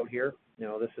build out here.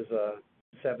 This is a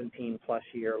 17-plus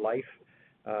year life.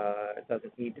 It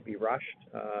doesn't need to be rushed.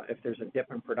 If there's a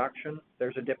dip in production,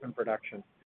 there's a dip in production.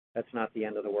 That's not the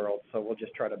end of the world. So we'll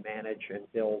just try to manage and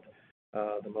build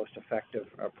the most effective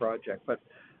project. But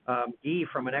Guy,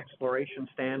 from an exploration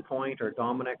standpoint, or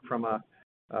Dominic from a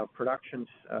production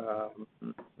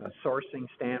sourcing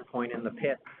standpoint in the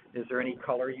pit, is there any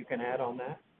color you can add on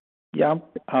that? Yeah,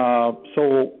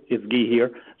 so it's Guy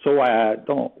here.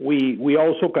 So we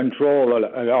also control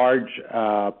a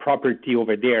large property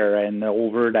over there, and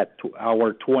over that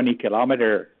our 20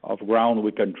 kilometer of ground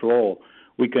we control,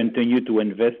 we continue to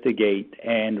investigate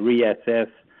and reassess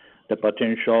the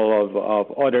potential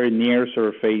of other near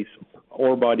surface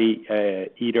ore body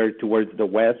either towards the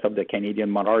west of the Canadian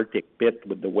Malartic pit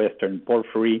with the Western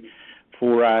Porphyry,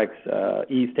 Furax,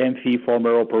 East Amphi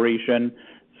former operation.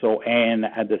 So, and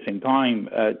at the same time,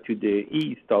 to the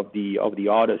east of the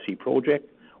Odyssey project,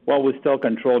 well, we still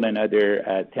control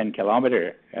another 10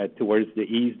 kilometer towards the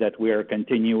east that we are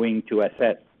continuing to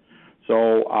assess.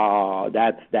 So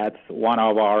that's one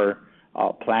of our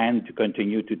plan to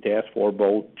continue to test for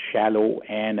both shallow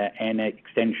and an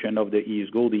extension of the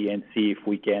East Gouldie and see if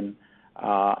we can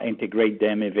integrate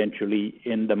them eventually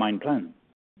in the mine plan.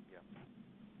 Yeah.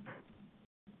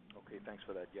 Okay, thanks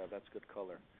for that. Yeah, that's good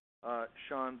color.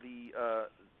 Sean,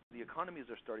 the economies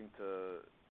are starting to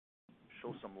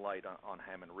show some light on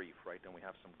Hammond Reef, right? And we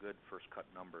have some good first cut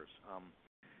numbers.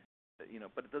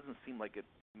 But it doesn't seem like it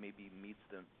maybe meets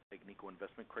the Agnico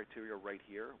investment criteria right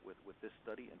here with this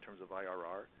study in terms of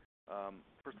IRR.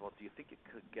 First of all, do you think it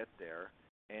could get there?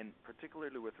 And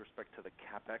particularly with respect to the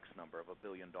CapEx number of $1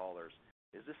 billion,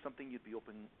 is this something you'd be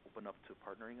open up to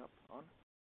partnering up on?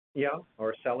 Yeah,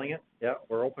 or selling it. Yeah,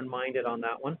 we're open-minded on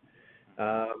that one.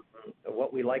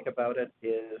 What we like about it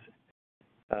is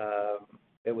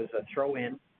it was a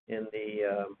throw-in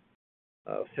the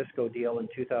Cisco deal in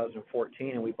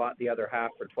 2014, and we bought the other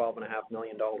half for $12.5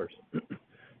 million.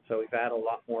 So we've had a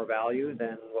lot more value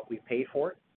than what we paid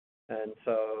for it. And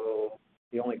so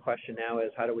the only question now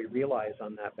is how do we realize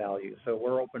on that value? So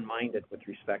we're open-minded with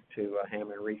respect to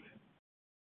Hammond Reef.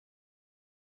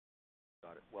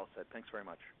 Got it. Well said. Thanks very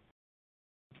much.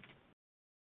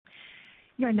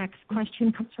 Your next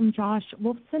question comes from Josh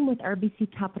Wolfson with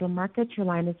RBC Capital Markets. Your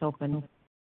line is open.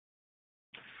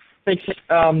 Thanks.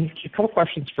 A couple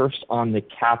questions first on the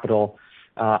capital.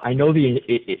 I know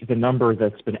the number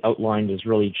that's been outlined is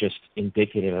really just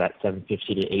indicative of that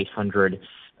 750 to 800.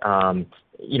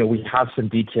 We have some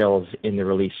details in the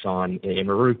release on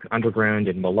Amaruq Underground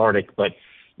and Malartic, but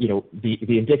the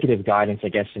indicative guidance, I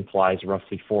guess, implies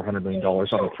roughly $400 million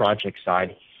on the project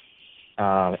side.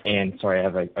 And sorry, I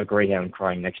have a greyhound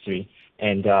crying next to me.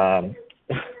 And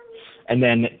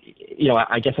then,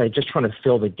 I guess I'm just trying to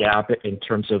fill the gap in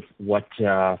terms of what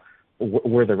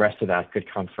where the rest of that could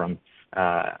come from,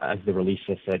 as the release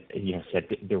said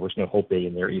there was no Hope Bay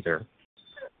in there either.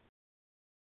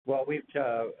 Well, we've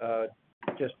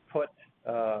just put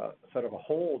sort of a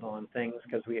hold on things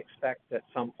because we expect at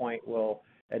some point we'll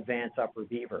advance Upper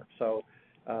Beaver. So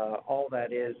all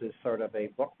that is sort of a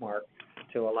bookmark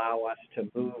to allow us to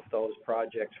move those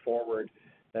projects forward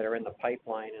that are in the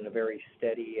pipeline in a very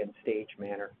steady and staged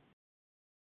manner.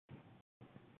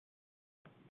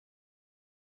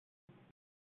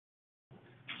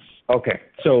 Okay.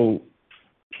 So,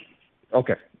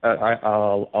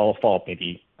 I'll follow up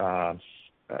maybe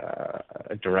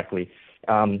directly.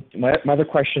 My other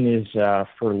question is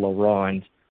for LaRonde.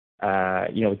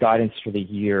 Guidance for the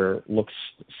year looks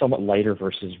somewhat lighter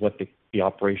versus what the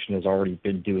operation has already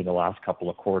been doing the last couple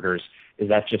of quarters. Is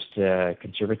that just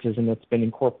conservatism that's been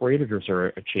incorporated, or is there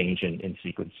a change in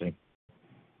sequencing?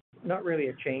 Not really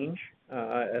a change.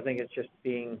 I think it's just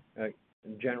being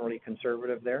generally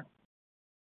conservative there.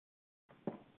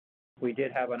 We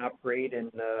did have an upgrade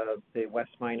in the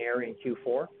West Mine area in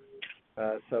Q4,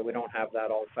 so we don't have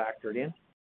that all factored in.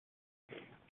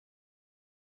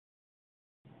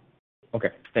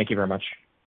 Okay, thank you very much.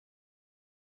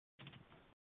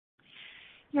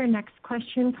 Your next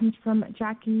question comes from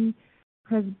Jackie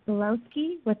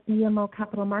Przybylowski with BMO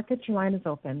Capital Markets. Your line is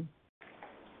open.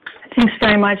 Thanks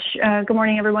very much. Good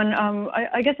morning, everyone.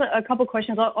 I guess a couple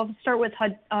questions. I'll start with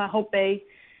Hope Bay.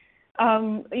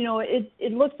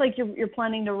 It looks like you're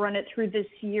planning to run it through this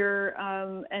year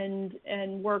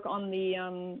and work on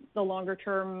the longer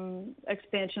term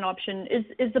expansion option.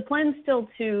 Is the plan still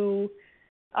to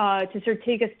sort of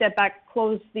take a step back,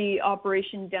 close the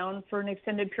operation down for an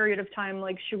extended period of time?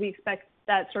 Like, should we expect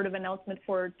that sort of announcement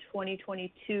for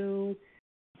 2022?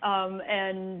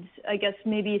 And I guess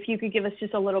maybe if you could give us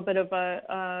just a little bit of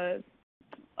a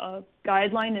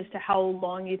guideline as to how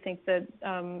long you think that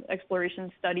exploration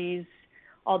studies,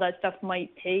 all that stuff might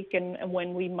take, and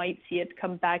when we might see it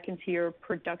come back into your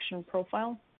production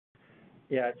profile?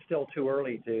 Yeah, it's still too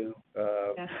early to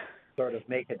sort of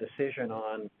make a decision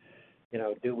on,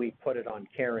 do we put it on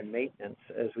care and maintenance?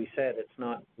 As we said, it's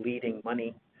not bleeding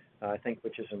money, I think,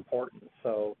 which is important.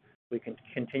 So we can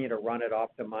continue to run it,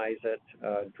 optimize it,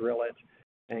 drill it,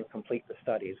 and complete the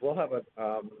studies. We'll have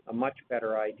a much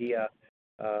better idea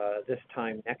this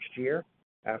time next year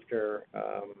after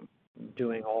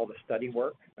doing all the study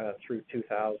work through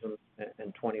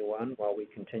 2021 while we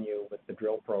continue with the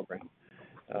drill program.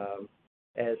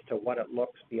 As to what it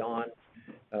looks beyond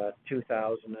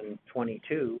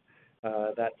 2022,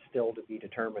 that's still to be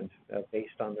determined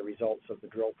based on the results of the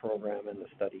drill program and the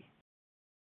study.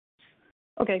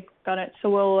 Okay, got it. So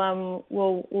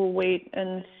we'll wait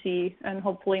and see, and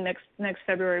hopefully next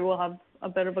February we'll have a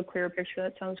bit of a clearer picture.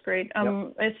 That sounds great. Yep.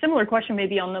 A similar question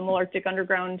maybe on the Malartic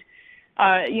Underground.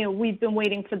 We've been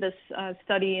waiting for this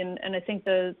study, and I think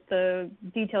the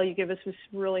detail you gave us was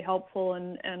really helpful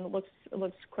and looks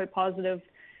quite positive.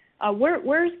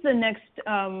 Where's the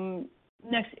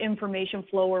next information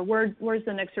flow, or where's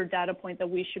the next data point that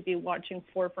we should be watching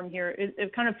for from here?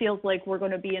 It kind of feels like we're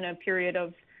going to be in a period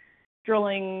of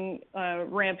drilling,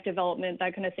 ramp development,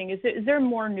 that kind of thing. Is there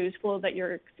more news flow that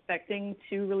you're expecting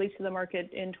to release to the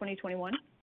market in 2021?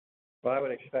 Well, I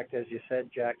would expect, as you said,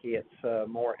 Jackie, it's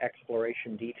more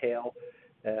exploration detail.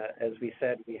 As we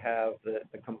said, we have the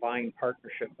combined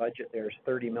partnership budget there is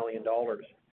 $30 million,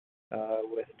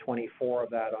 with 24 of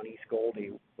that on East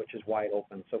Goldie, which is wide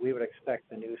open. So we would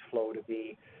expect the news flow to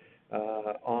be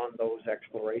on those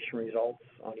exploration results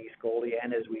on East Goldie,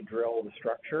 and as we drill the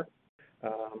structure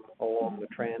along the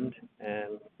trend,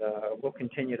 and we'll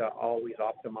continue to always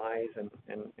optimize and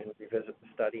revisit the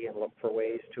study and look for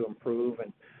ways to improve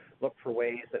and look for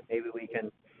ways that maybe we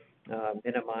can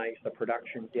minimize the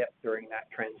production dip during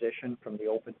that transition from the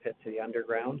open pit to the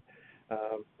underground.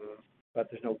 But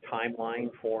there's no timeline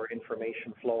for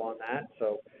information flow on that.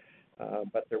 So,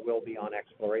 but there will be on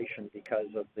exploration because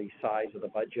of the size of the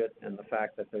budget and the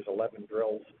fact that there's 11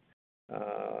 drills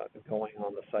going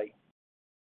on the site.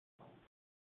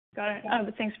 Got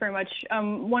it. Thanks very much.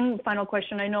 One final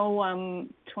question. I know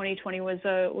 2020 was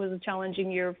a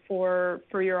challenging year for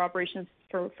your operations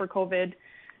for COVID.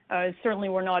 Certainly,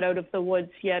 we're not out of the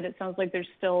woods yet. It sounds like there's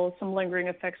still some lingering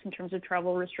effects in terms of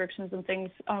travel restrictions and things.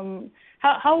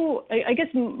 How I guess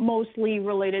mostly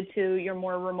related to your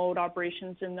more remote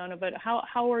operations in Nunavut.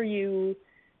 How are you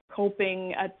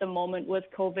coping at the moment with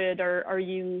COVID? Are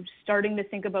you starting to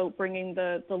think about bringing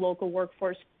the local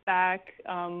workforce back?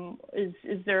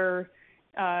 Is there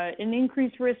an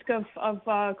increased risk of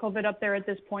COVID up there at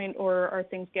this point, or are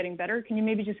things getting better? Can you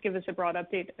maybe just give us a broad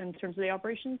update in terms of the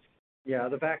operations? Yeah,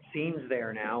 the vaccine's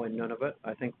there now in Nunavut,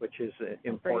 I think, which is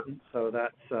important. Great.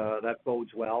 So that bodes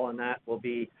well, and that will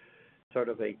be sort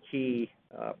of a key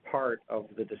part of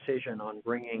the decision on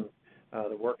bringing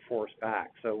the workforce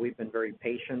back. So we've been very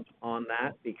patient on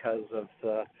that because of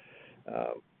the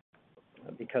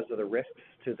risks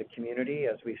to the community,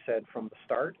 as we said from the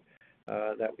start,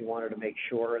 that we wanted to make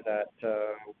sure that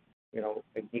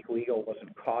Agnico Eagle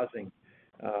wasn't causing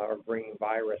or bringing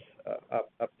virus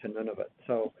up to Nunavut.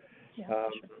 So. Yeah,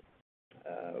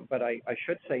 sure. But I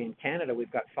should say in Canada we've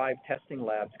got 5 testing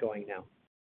labs going now.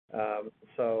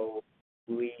 So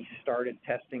we started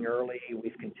testing early.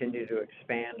 We've continued to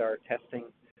expand our testing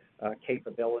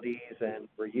capabilities, and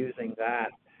we're using that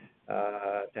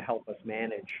to help us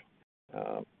manage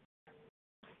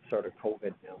sort of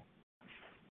COVID now.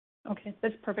 Okay,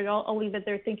 that's perfect. I'll leave it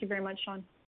there. Thank you very much, Sean.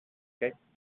 Okay.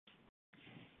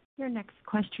 Your next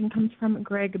question comes from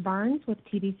Greg Barnes with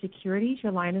TD Securities.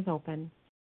 Your line is open.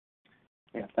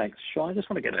 Yeah, thanks. Sean, I just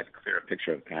want to get a clearer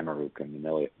picture of Amaruq and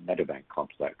the Meadowbank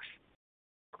complex.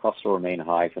 Costs will remain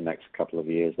high for the next couple of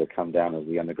years. They'll come down as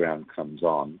the underground comes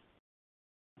on.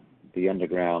 The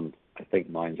underground, I think,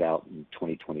 mines out in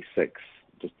 2026.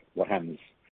 Just what happens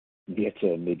near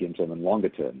term, medium term, and longer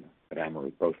term at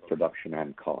Amaruq, both production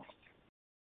and costs?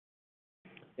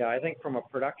 Yeah, I think from a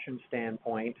production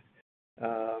standpoint,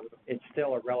 it's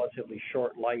still a relatively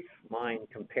short life mine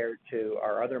compared to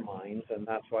our other mines, and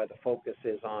that's why the focus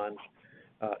is on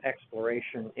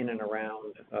exploration in and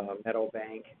around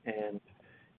Meadowbank and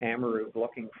Amaruq,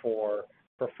 looking for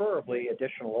preferably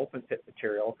additional open pit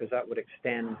material, because that would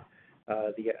extend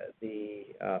the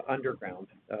underground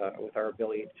with our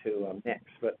ability to mix.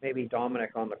 But maybe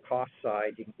Dominic, on the cost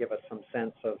side, you can give us some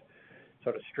sense of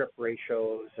sort of strip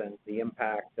ratios and the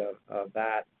impact of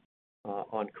that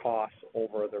on costs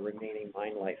over the remaining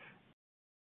mine life.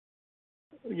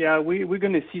 Yeah, we're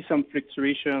going to see some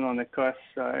fluctuation on the costs,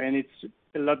 and it's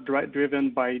a lot driven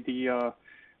by the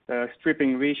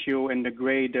stripping ratio and the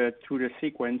grade through the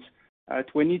sequence.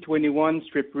 2021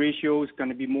 strip ratio is going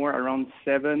to be more around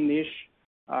 7-ish,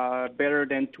 better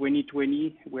than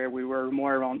 2020, where we were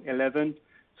more around 11.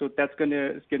 So that's going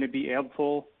to be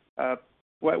helpful.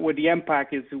 What the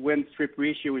impact is when strip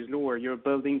ratio is lower, you're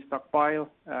building stockpile,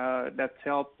 that's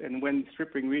helped. And when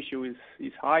stripping ratio is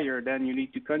higher, then you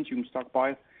need to consume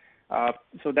stockpile.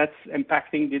 So that's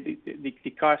impacting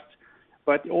the cost.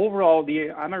 But overall, the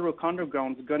Amaruq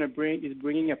underground is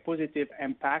bringing a positive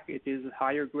impact. It is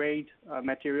higher grade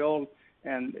material,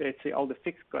 and all the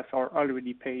fixed costs are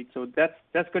already paid. So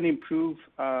that's going to improve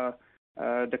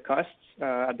the costs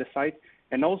at the site.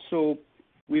 And also,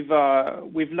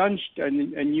 we've launched a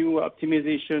new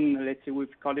optimization. Let's say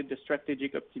we've called it the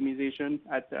strategic optimization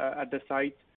at the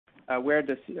site, where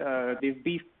they've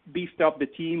beefed up the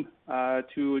team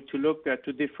to look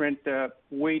to different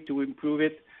way to improve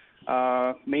it,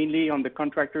 mainly on the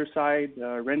contractor side,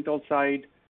 rental side,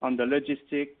 on the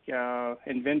logistic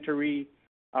inventory.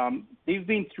 They've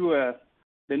been through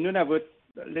the Nunavut.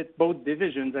 Both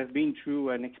divisions have been through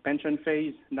an expansion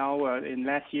phase. Now, in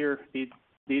last year,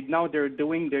 they're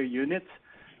doing their units,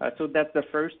 so that's the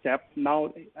first step.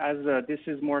 Now, as this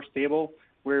is more stable,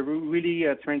 we're really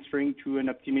transferring to an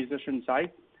optimization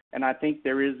side, and I think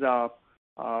there is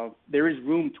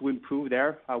room to improve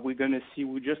there. We're going to see.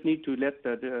 We just need to let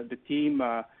the team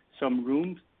some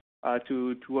room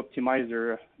to optimize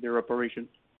their operation.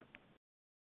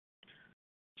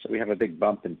 So we have a big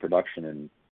bump in production in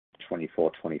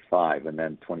 24, 25, and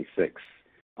then 26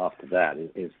 after that.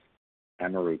 Is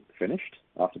Amaruq finished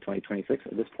after 2026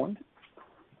 at this point?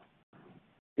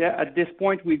 Yeah, at this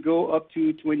point we go up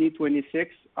to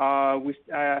 2026.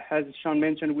 As Sean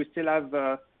mentioned, we still have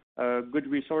good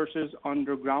resources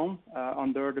underground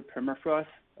under the permafrost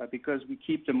because we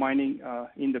keep the mining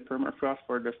in the permafrost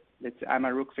for the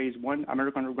Amaruq Phase 1,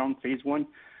 Amaruq Underground Phase 1.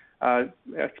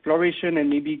 Exploration, and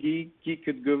maybe Guy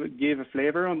could give a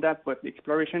flavor on that, but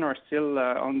exploration are still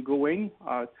ongoing.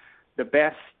 The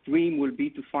best dream will be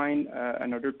to find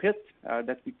another pit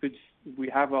that we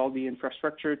have all the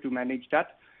infrastructure to manage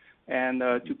that, and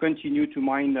to continue to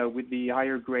mine with the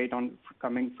higher grade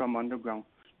coming from underground.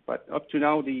 But up to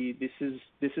now, this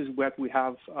is what we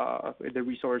have the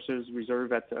resources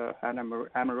reserved at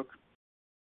Amaruq.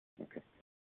 Okay.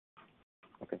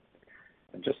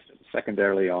 And just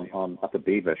secondarily on Upper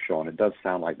Beaver, Sean, it does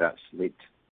sound like that's leaked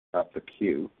up the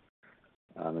queue.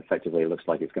 Effectively, it looks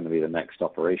like it's going to be the next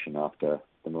operation after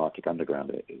the Malartic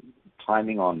Underground.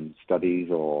 Timing on studies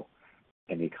or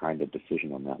any kind of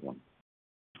decision on that one?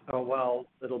 Oh, well,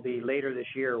 it'll be later this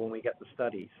year when we get the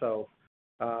study. So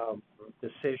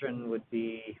decision would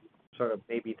be sort of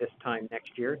maybe this time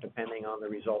next year, depending on the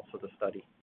results of the study.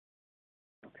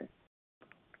 Okay.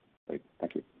 Great.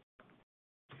 Thank you.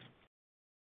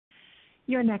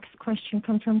 Your next question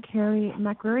comes from Carey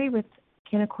MacRury with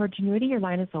Canaccord Genuity. Your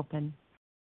line is open.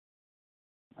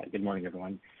 Hi, good morning,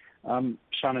 everyone.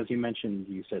 Sean, as you mentioned,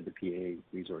 you said the PA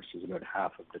resource is about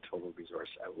half of the total resource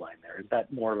outline there. Is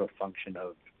that more of a function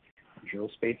of drill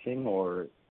spacing or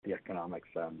the economics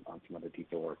on some other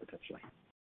deeper ore potentially?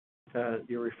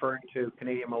 You're referring to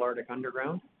Canadian Malartic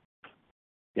Underground?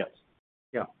 Yes.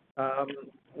 Yeah.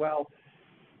 Well,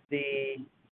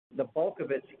 the bulk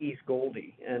of it's East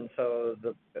Goldie, and so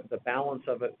the balance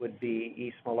of it would be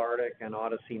East Malartic and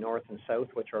Odyssey North and South,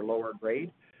 which are lower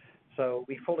grade. So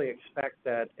we fully expect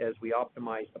that as we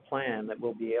optimize the plan that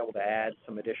we'll be able to add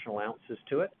some additional ounces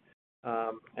to it.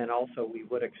 And also we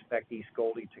would expect East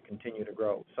Goldie to continue to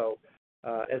grow. So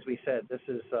as we said, this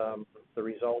is the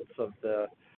results of the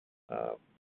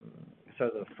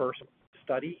first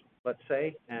study, let's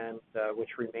say, and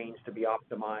which remains to be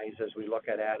optimized as we look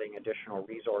at adding additional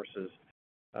resources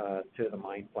to the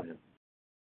mine plan.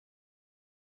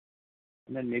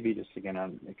 And then maybe just again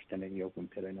on extending the open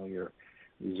pit. I know your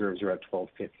reserves are at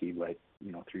 $1,250, but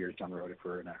 3 years down the road, if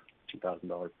we're in a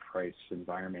 $2,000 price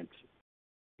environment,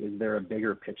 is there a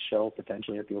bigger pit shell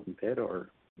potentially at the open pit, or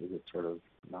is it sort of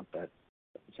not that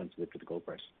sensitive to the gold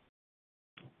price?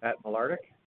 At Malartic?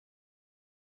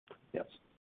 Yes.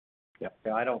 Yeah,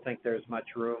 I don't think there's much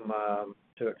room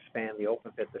to expand the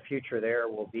open pit. The future there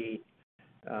will be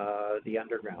the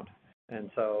underground.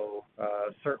 And so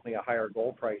certainly a higher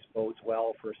gold price bodes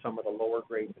well for some of the lower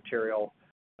grade material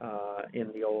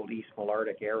in the old East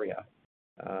Malartic area.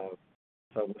 So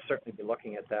we'll certainly be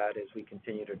looking at that as we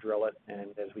continue to drill it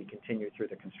and as we continue through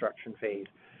the construction phase.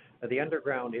 The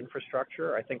underground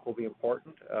infrastructure, I think, will be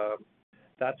important.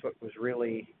 That's what was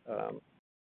really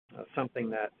something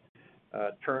that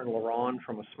turned LaRonde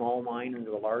from a small mine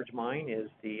into a large mine, is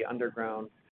the underground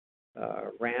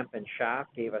ramp and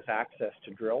shaft gave us access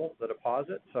to drill the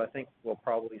deposit. So I think we'll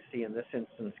probably see in this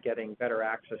instance getting better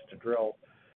access to drill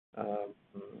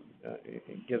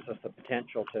it gives us the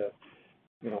potential to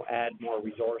add more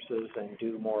resources and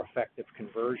do more effective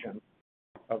conversion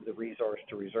of the resource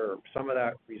to reserve. Some of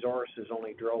that resource is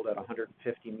only drilled at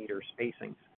 150 meter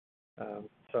spacings.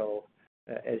 So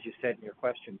as you said in your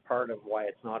question, part of why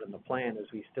it's not in the plan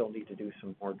is we still need to do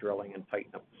some more drilling and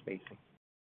tighten up the spacing.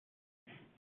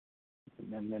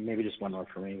 And then maybe just one more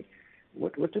for me.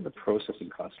 What do the processing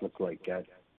costs look like at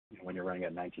when you're running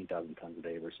at 19,000 tons a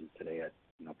day versus today at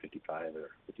 55 or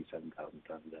 57,000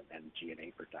 tons and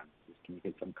G&A per ton? Can you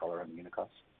get some color on the unit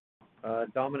costs?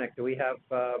 Dominic, do we have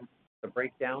the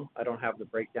breakdown. I don't have the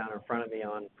breakdown in front of me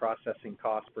on processing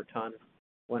cost per ton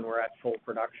when we're at full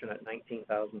production at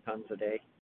 19,000 tons a day.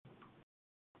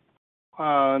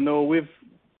 No,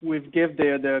 we've give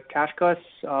the cash costs,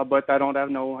 but I don't have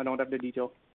the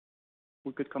detail.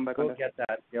 We could come back on that. We'll get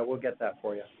that. Yeah, we'll get that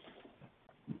for you.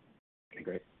 Okay,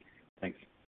 great. Thanks.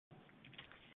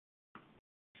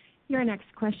 Your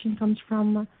next question comes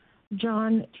from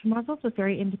John Tumazos with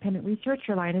Very Independent Research.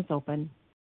 Your line is open.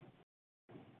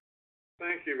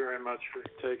 Thank you very much for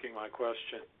taking my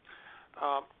question.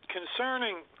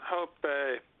 Concerning Hope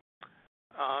Bay,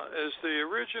 is the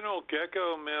original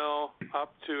Gecko mill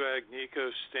up to Agnico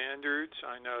standards?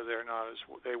 I know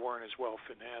they weren't as well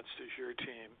financed as your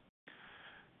team.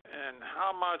 And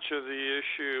how much of the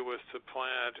issue with the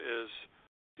plant is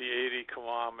the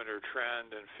 80-kilometer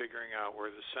trend and figuring out where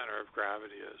the center of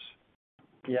gravity is?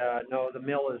 Yeah, no, the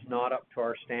mill is not up to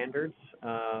our standards,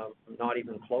 not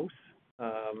even close.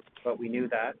 But we knew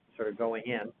that sort of going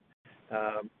in.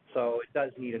 So it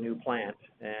does need a new plant,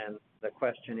 and the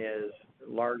question is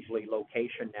largely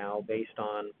location now based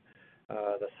on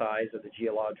the size of the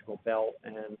geological belt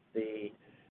and the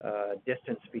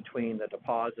distance between the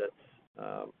deposits,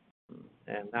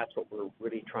 and that's what we're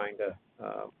really trying to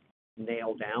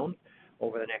nail down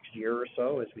over the next year or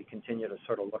so as we continue to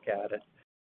sort of look at it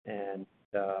and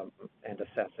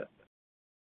assess it.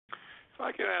 If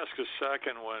I could ask a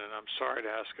second one, and I'm sorry to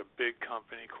ask a big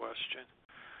company question.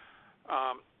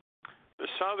 The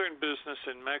southern business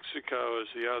in Mexico, as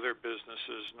the other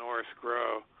businesses north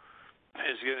grow,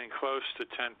 is getting close to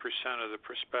 10% of the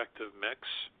prospective mix.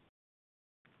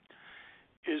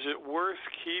 Is it worth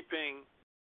keeping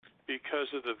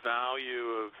because of the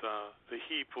value of the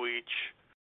heap leach,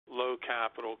 low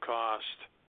capital cost,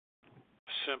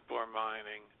 simpler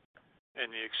mining,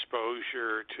 and the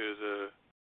exposure to the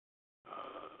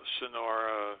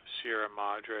Sonora, Sierra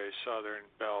Madre, southern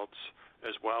belts,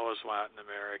 as well as Latin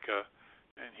America,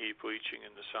 and heap leaching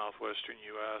in the southwestern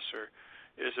U.S., or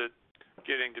is it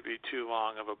getting to be too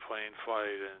long of a plane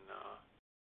flight, and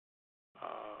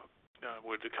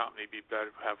would the company be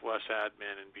better, have less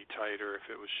admin and be tighter if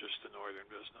it was just the northern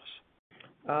business?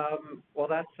 Well,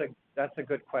 that's a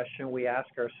good question. We ask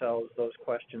ourselves those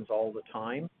questions all the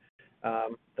time.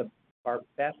 Our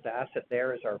best asset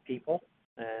there is our people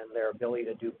and their ability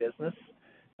to do business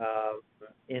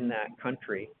in that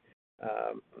country.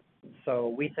 So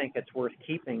we think it's worth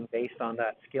keeping based on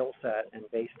that skill set and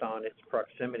based on its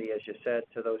proximity, as you said,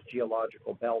 to those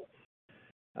geological belts.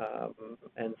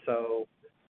 And so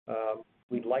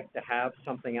we'd like to have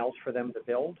something else for them to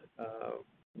build.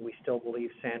 We still believe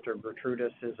Santa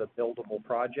Gertrudis is a buildable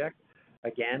project.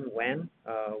 Again, when?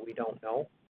 We don't know.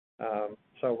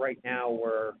 So right now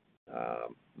we're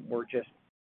just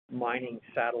mining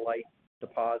satellite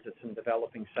deposits and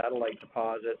developing satellite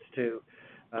deposits to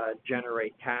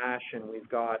generate cash, and we've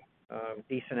got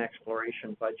decent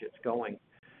exploration budgets going.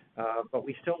 But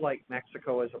we still like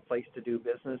Mexico as a place to do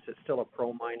business. It's still a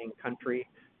pro-mining country,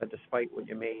 despite what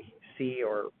you may see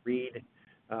or read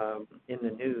in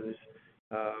the news.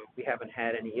 We haven't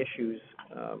had any issues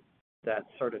that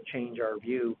sort of change our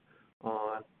view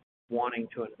on wanting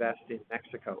to invest in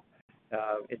Mexico.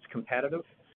 It's competitive.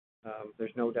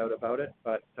 There's no doubt about it,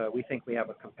 but we think we have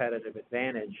a competitive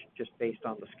advantage just based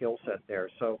on the skill set there.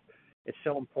 So it's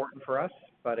still important for us,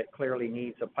 but it clearly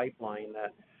needs a pipeline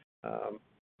that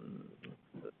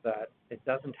it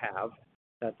doesn't have,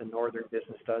 that the northern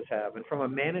business does have. And from a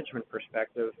management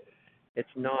perspective,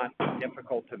 it's not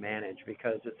difficult to manage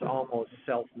because it's almost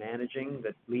self-managing.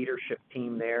 The leadership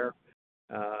team there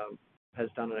has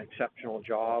done an exceptional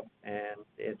job, and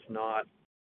it's not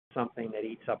something that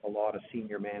eats up a lot of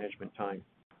senior management time.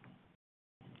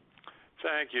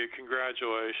 Thank you.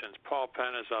 Congratulations. Paul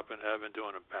Penn is up in heaven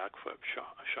doing a backflip,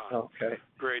 Sean. Okay.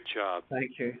 Great job.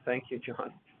 Thank you. Thank you,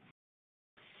 John.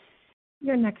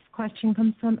 Your next question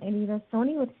comes from Anita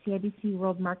Soni with CIBC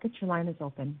World Markets. Your line is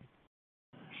open.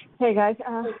 Hey, guys.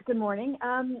 Good morning.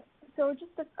 So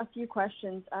just a few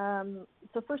questions.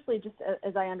 So firstly, just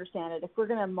as I understand it, if we're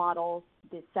going to model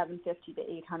the 750 to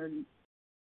 800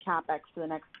 CapEx for the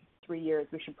next 3 years,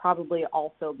 we should probably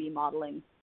also be modeling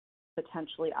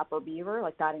potentially Upper Beaver,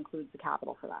 like that includes the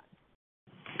capital for that,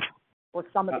 or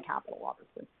some of the capital,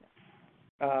 obviously.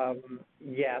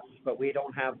 Yes, but we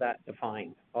don't have that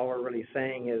defined. All we're really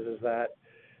saying is that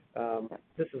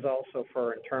this is also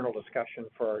for internal discussion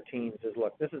for our teams is,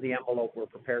 look, this is the envelope we're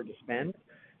prepared to spend.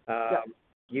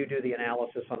 You do the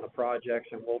analysis on the projects,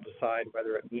 and we'll decide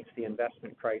whether it meets the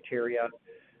investment criteria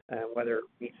and whether it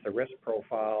meets the risk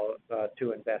profile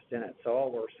to invest in it. So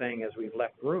all we're saying is we've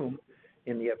left room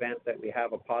in the event that we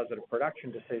have a positive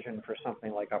production decision for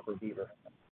something like Upper Beaver.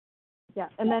 Yeah,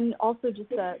 and then also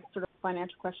just a sort of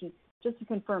financial question, just to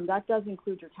confirm, that does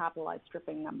include your capitalized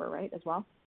stripping number, right, as well?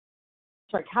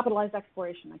 Sorry, capitalized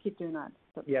exploration. I keep doing that.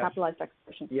 So yes. Capitalized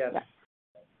exploration. Yes. Yeah.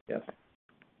 Yes. Okay.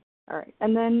 All right.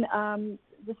 And then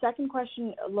the second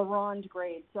question, LaRonde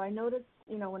grade. So I noticed,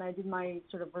 when I did my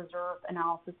sort of reserve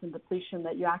analysis and depletion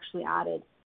that you actually added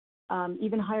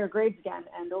even higher grades again,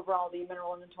 and overall the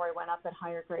mineral inventory went up at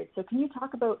higher grades. So can you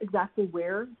talk about exactly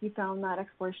where you found that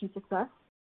exploration success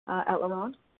at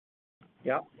LaRonde?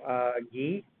 Yep.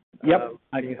 Guy, Yep.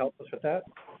 Can you help us with that?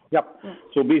 Yep.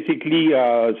 So basically,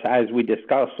 as we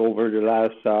discussed over the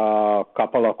last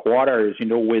couple of quarters,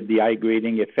 with the high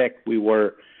grading effect we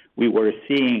were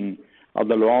seeing of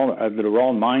the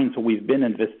LaRonde mine, so we've been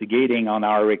investigating on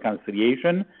our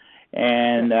reconciliation,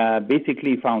 and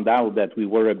basically found out that we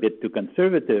were a bit too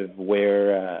conservative.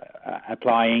 We're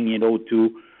applying,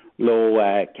 to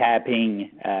low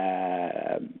capping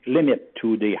limit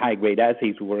to the high grade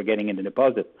assays we were getting in the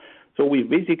deposit. So we've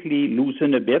basically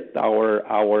loosened a bit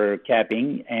our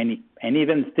capping, and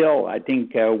even still, I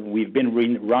think we've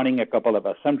been running a couple of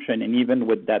assumptions, and even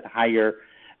with that higher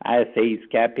assays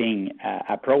capping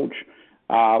approach,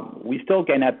 we still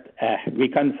cannot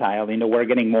reconcile. We're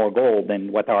getting more gold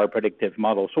than what our predictive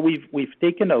model. So we've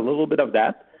taken a little bit of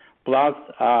that, plus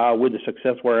with the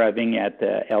success we're having at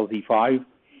LZ5.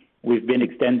 We've been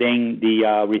extending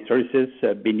the resources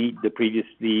beneath the previous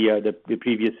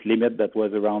limit that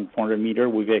was around 400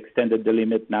 meters. We've extended the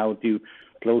limit now to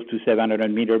close to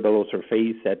 700 meters below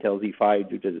surface at LZ5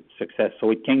 due to the success. So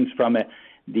it came from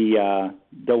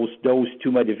those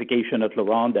two modifications at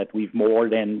LaRonde that we've more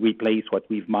than replaced what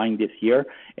we've mined this year,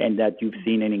 and that you've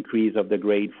seen an increase of the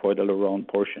grade for the LaRonde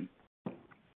portion.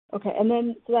 Okay, and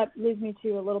then so that leads me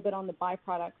to a little bit on the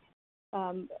byproducts.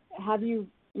 Have you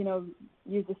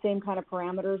use the same kind of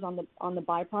parameters on the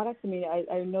byproducts? I mean,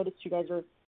 I noticed you guys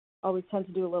always tend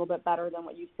to do a little bit better than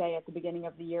what you say at the beginning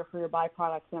of the year for your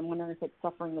byproducts, and I'm wondering if it's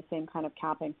suffering the same kind of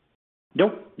capping.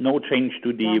 Nope, no change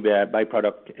to the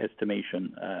byproduct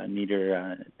estimation,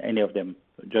 neither any of them.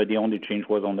 The only change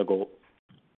was on the gold.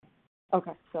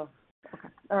 Okay,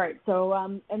 all right. So,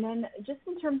 and then just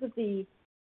in terms of the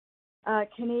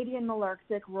Canadian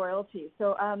Malartic royalty.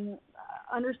 So,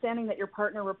 understanding that your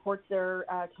partner reports their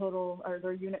total or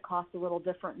their unit cost a little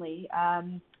differently.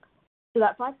 So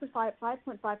that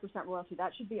 5.5% royalty,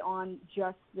 that should be on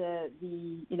just the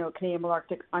Canadian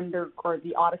Malartic or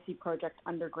the Odyssey project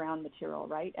underground material,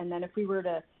 right? And then if we were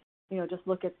to, just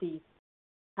look at the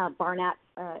Barnat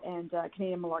and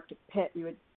Canadian Malartic pit, we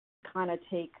would kind of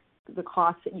take the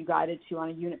costs that you guided to on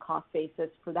a unit cost basis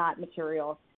for that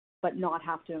material, but not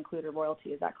have to include a royalty.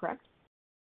 Is that correct?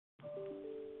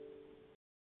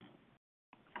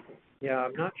 Yeah,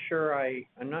 I'm not sure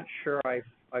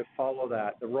I follow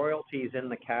that. The royalties in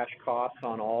the cash costs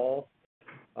on all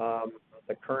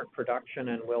the current production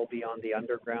and will be on the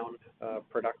underground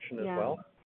production as well.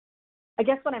 I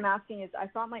guess what I'm asking is, I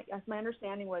thought my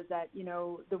understanding was that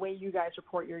the way you guys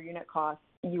report your unit costs,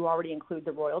 you already include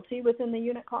the royalty within the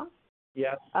unit cost.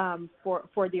 Yes.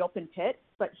 For the open pit,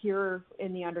 but here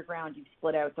in the underground, you've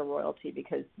split out the royalty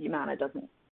because Yamana doesn't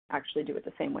actually do it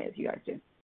the same way as you guys do.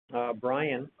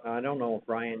 Brian, I don't know if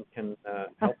Brian can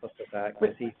help us with that.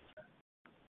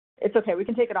 It's okay. We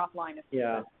can take it offline.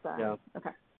 Yeah. Okay.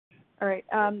 All right.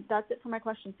 That's it for my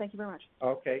questions. Thank you very much.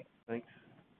 Okay. Thanks.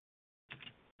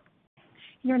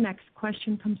 Your next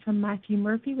question comes from Matthew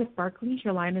Murphy with Barclays.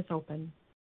 Your line is open.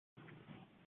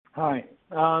 Hi.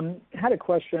 Had a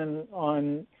question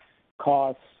on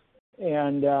costs,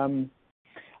 and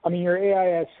your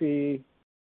AISC,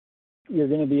 you're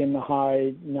going to be in the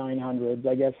high 900s.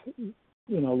 I guess,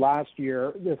 last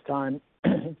year, this time,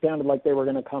 it sounded like they were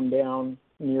going to come down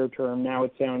near term. Now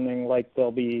it's sounding like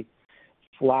they'll be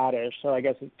flattish. So I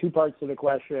guess two parts to the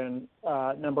question.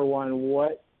 Number one,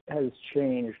 what has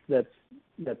changed that's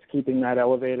keeping that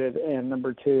elevated? And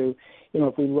number two,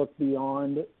 if we look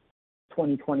beyond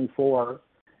 2024,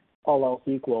 all else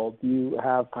equal, do you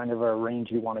have kind of a range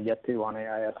you want to get to on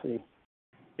AISC?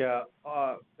 Yeah,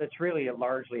 it's really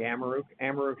largely Amaruq.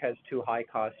 Amaruq has two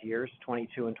high-cost years,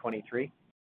 22 and 23,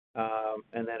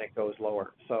 and then it goes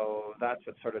lower. So that's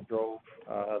what sort of drove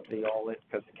the all-in,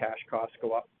 because the cash costs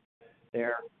go up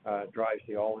there, drives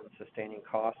the all-in sustaining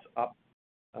costs up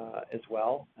as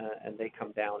well, and they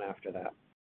come down after that.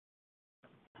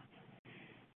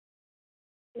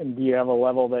 And do you have a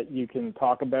level that you can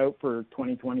talk about for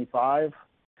 2025,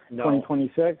 No.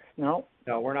 2026? No?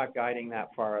 No, we're not guiding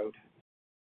that far out.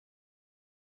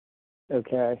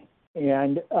 Okay.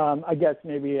 And I guess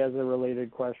maybe as a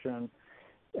related question,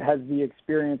 has the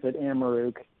experience at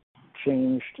Amaruq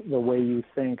changed the way you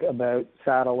think about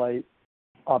satellite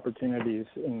opportunities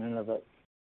in and of it?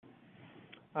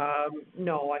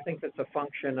 No, I think that's a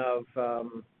function of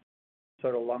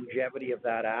sort of longevity of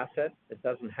that asset. It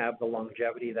doesn't have the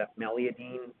longevity that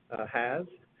Meliadine has.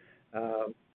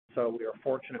 So we are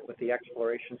fortunate with the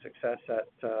exploration success at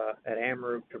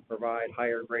Amaruq to provide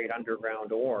higher grade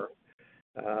underground ore.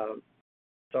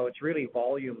 So it's really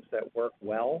volumes that work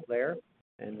well there,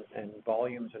 and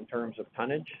volumes in terms of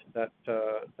tonnage that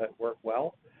work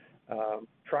well.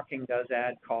 Trucking does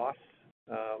add costs,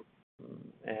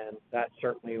 and that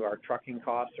certainly our trucking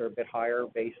costs are a bit higher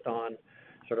based on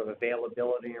sort of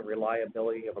availability and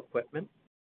reliability of equipment.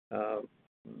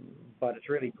 But it's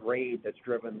really grade that's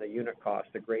driven the unit cost.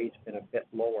 The grade's been a bit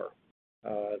lower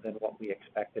than what we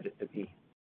expected it to be.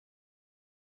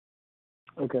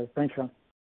 Okay, thanks, Sean.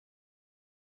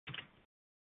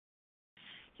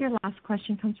 Your last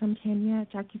question comes from Tanya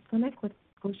Jakusconek with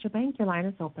Scotiabank. Your line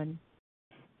is open.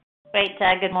 Great.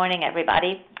 Good morning,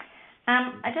 everybody.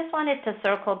 I just wanted to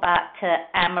circle back to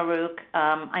Amaruq.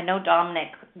 I know, Dominic,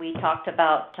 we talked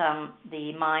about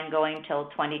the mine going till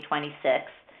 2026,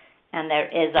 and there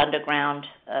is underground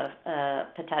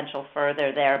potential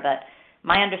further there. But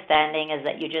my understanding is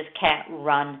that you just can't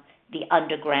run the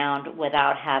underground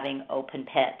without having open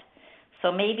pit.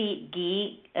 So maybe,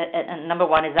 Guy, number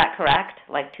one, is that correct?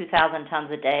 Like 2,000 tons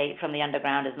a day from the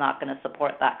underground is not going to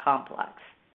support that complex?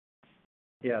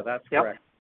 Yeah, that's correct.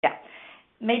 Yeah.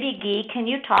 Maybe, Guy, can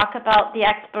you talk about the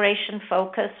exploration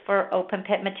focus for open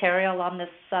pit material on this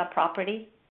property?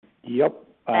 Yep.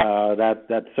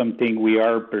 That's something we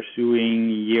are pursuing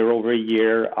year over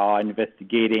year,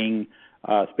 investigating,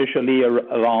 especially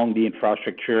along the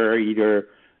infrastructure, either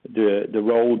the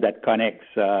road that connects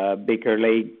Baker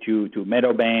Lake to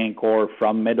Meadowbank or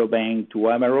from Meadowbank to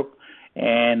Amaruq.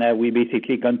 And we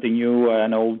basically continue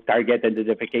target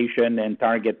identification and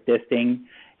target testing.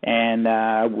 And,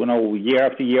 year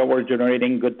after year, we're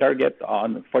generating good targets.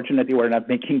 Unfortunately, we're not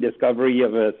making discovery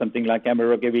of something like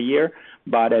Amaruq every year,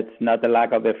 but it's not a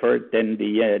lack of effort, and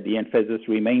the emphasis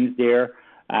remains there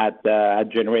at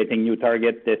generating new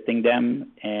targets, testing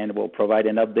them, and we'll provide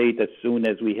an update as soon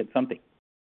as we hit something.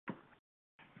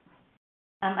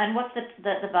 And what's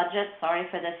the budget,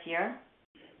 for this year?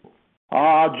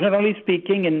 Generally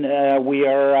speaking, we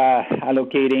are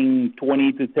allocating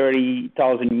 20 to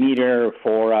 30,000 meters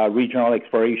for regional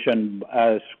exploration,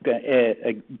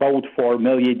 both for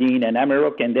Meliadine and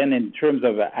Amaruq. And then in terms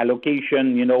of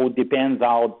allocation, depends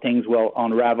how things will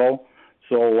unravel.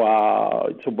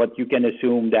 So but you can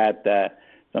assume that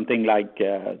something like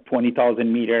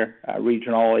 20,000 meter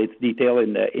regional. It's detailed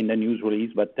in the news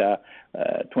release, but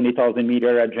 20,000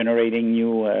 meter generating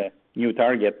new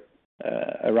target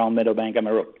around Meadowbank,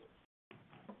 Amaruq.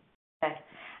 Okay.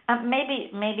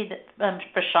 Maybe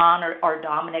for Sean or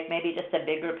Dominic, maybe just a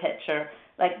bigger picture.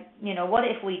 What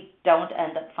if we don't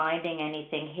end up finding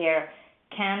anything here?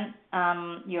 Can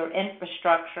your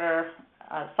infrastructure,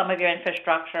 some of your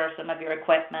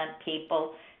equipment,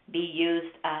 people, be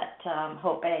used at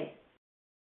Hope Bay?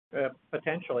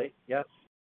 Potentially, yes.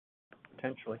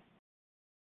 Potentially.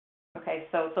 Okay,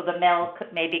 so the mill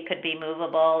could be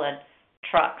movable and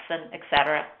trucks and et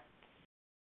cetera.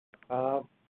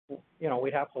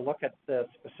 We'd have to look at the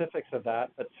specifics of that,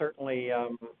 but certainly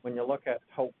when you look at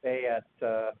Hope Bay at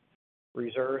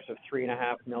reserves of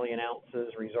 3.5 million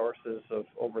ounces, resources of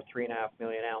over 3.5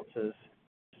 million ounces,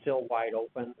 still wide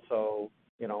open. So,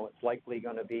 it's likely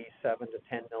going to be 7 to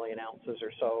 10 million ounces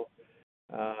or so.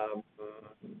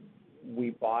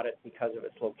 We bought it because of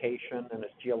its location and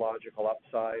its geological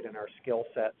upside and our skill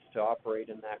sets to operate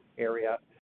in that area.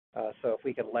 So if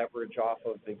we can leverage off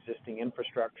of the existing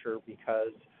infrastructure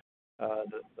because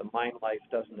the mine life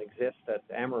doesn't exist at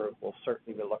Amaruq, we'll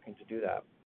certainly be looking to do that.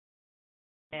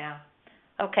 Yeah.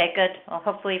 Okay, good. Well,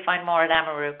 hopefully you find more at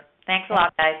Amaruq. Thanks a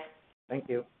lot, guys. Thank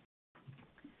you.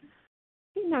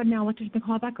 Now let's turn the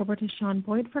call back over to Sean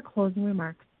Boyd for closing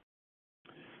remarks.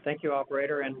 Thank you,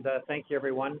 operator, and thank you,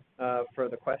 everyone, for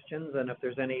the questions. And if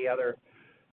there's any other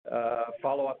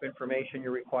follow-up information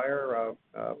you require,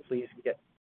 please get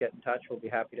in touch. We'll be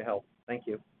happy to help. Thank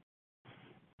you.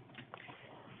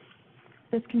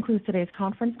 This concludes today's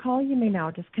conference call. You may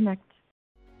now disconnect.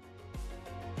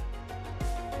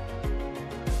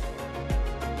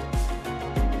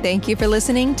 Thank you for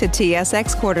listening to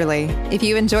TSX Quarterly. If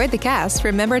you enjoyed the cast,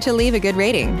 remember to leave a good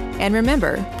rating. And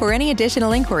remember, for any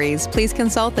additional inquiries, please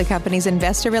consult the company's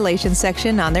investor relations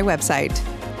section on their website.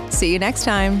 See you next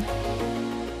time.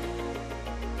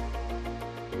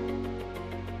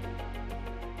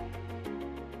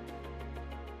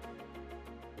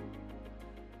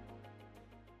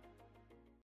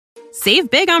 Save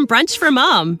big on brunch for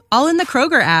mom, all in the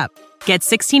Kroger app. Get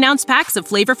 16-ounce packs of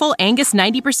flavorful Angus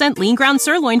 90% lean ground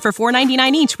sirloin for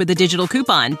 $4.99 each with a digital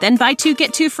coupon. Then buy 2,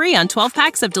 get 2 free on 12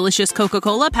 packs of delicious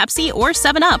Coca-Cola, Pepsi, or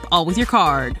 7-Up, all with your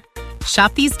card.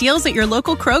 Shop these deals at your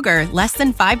local Kroger, less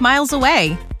than 5 miles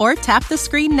away. Or tap the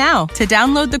screen now to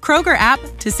download the Kroger app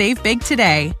to save big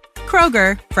today.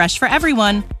 Kroger, fresh for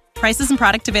everyone. Prices and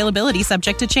product availability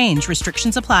subject to change.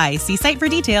 Restrictions apply. See site for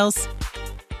details.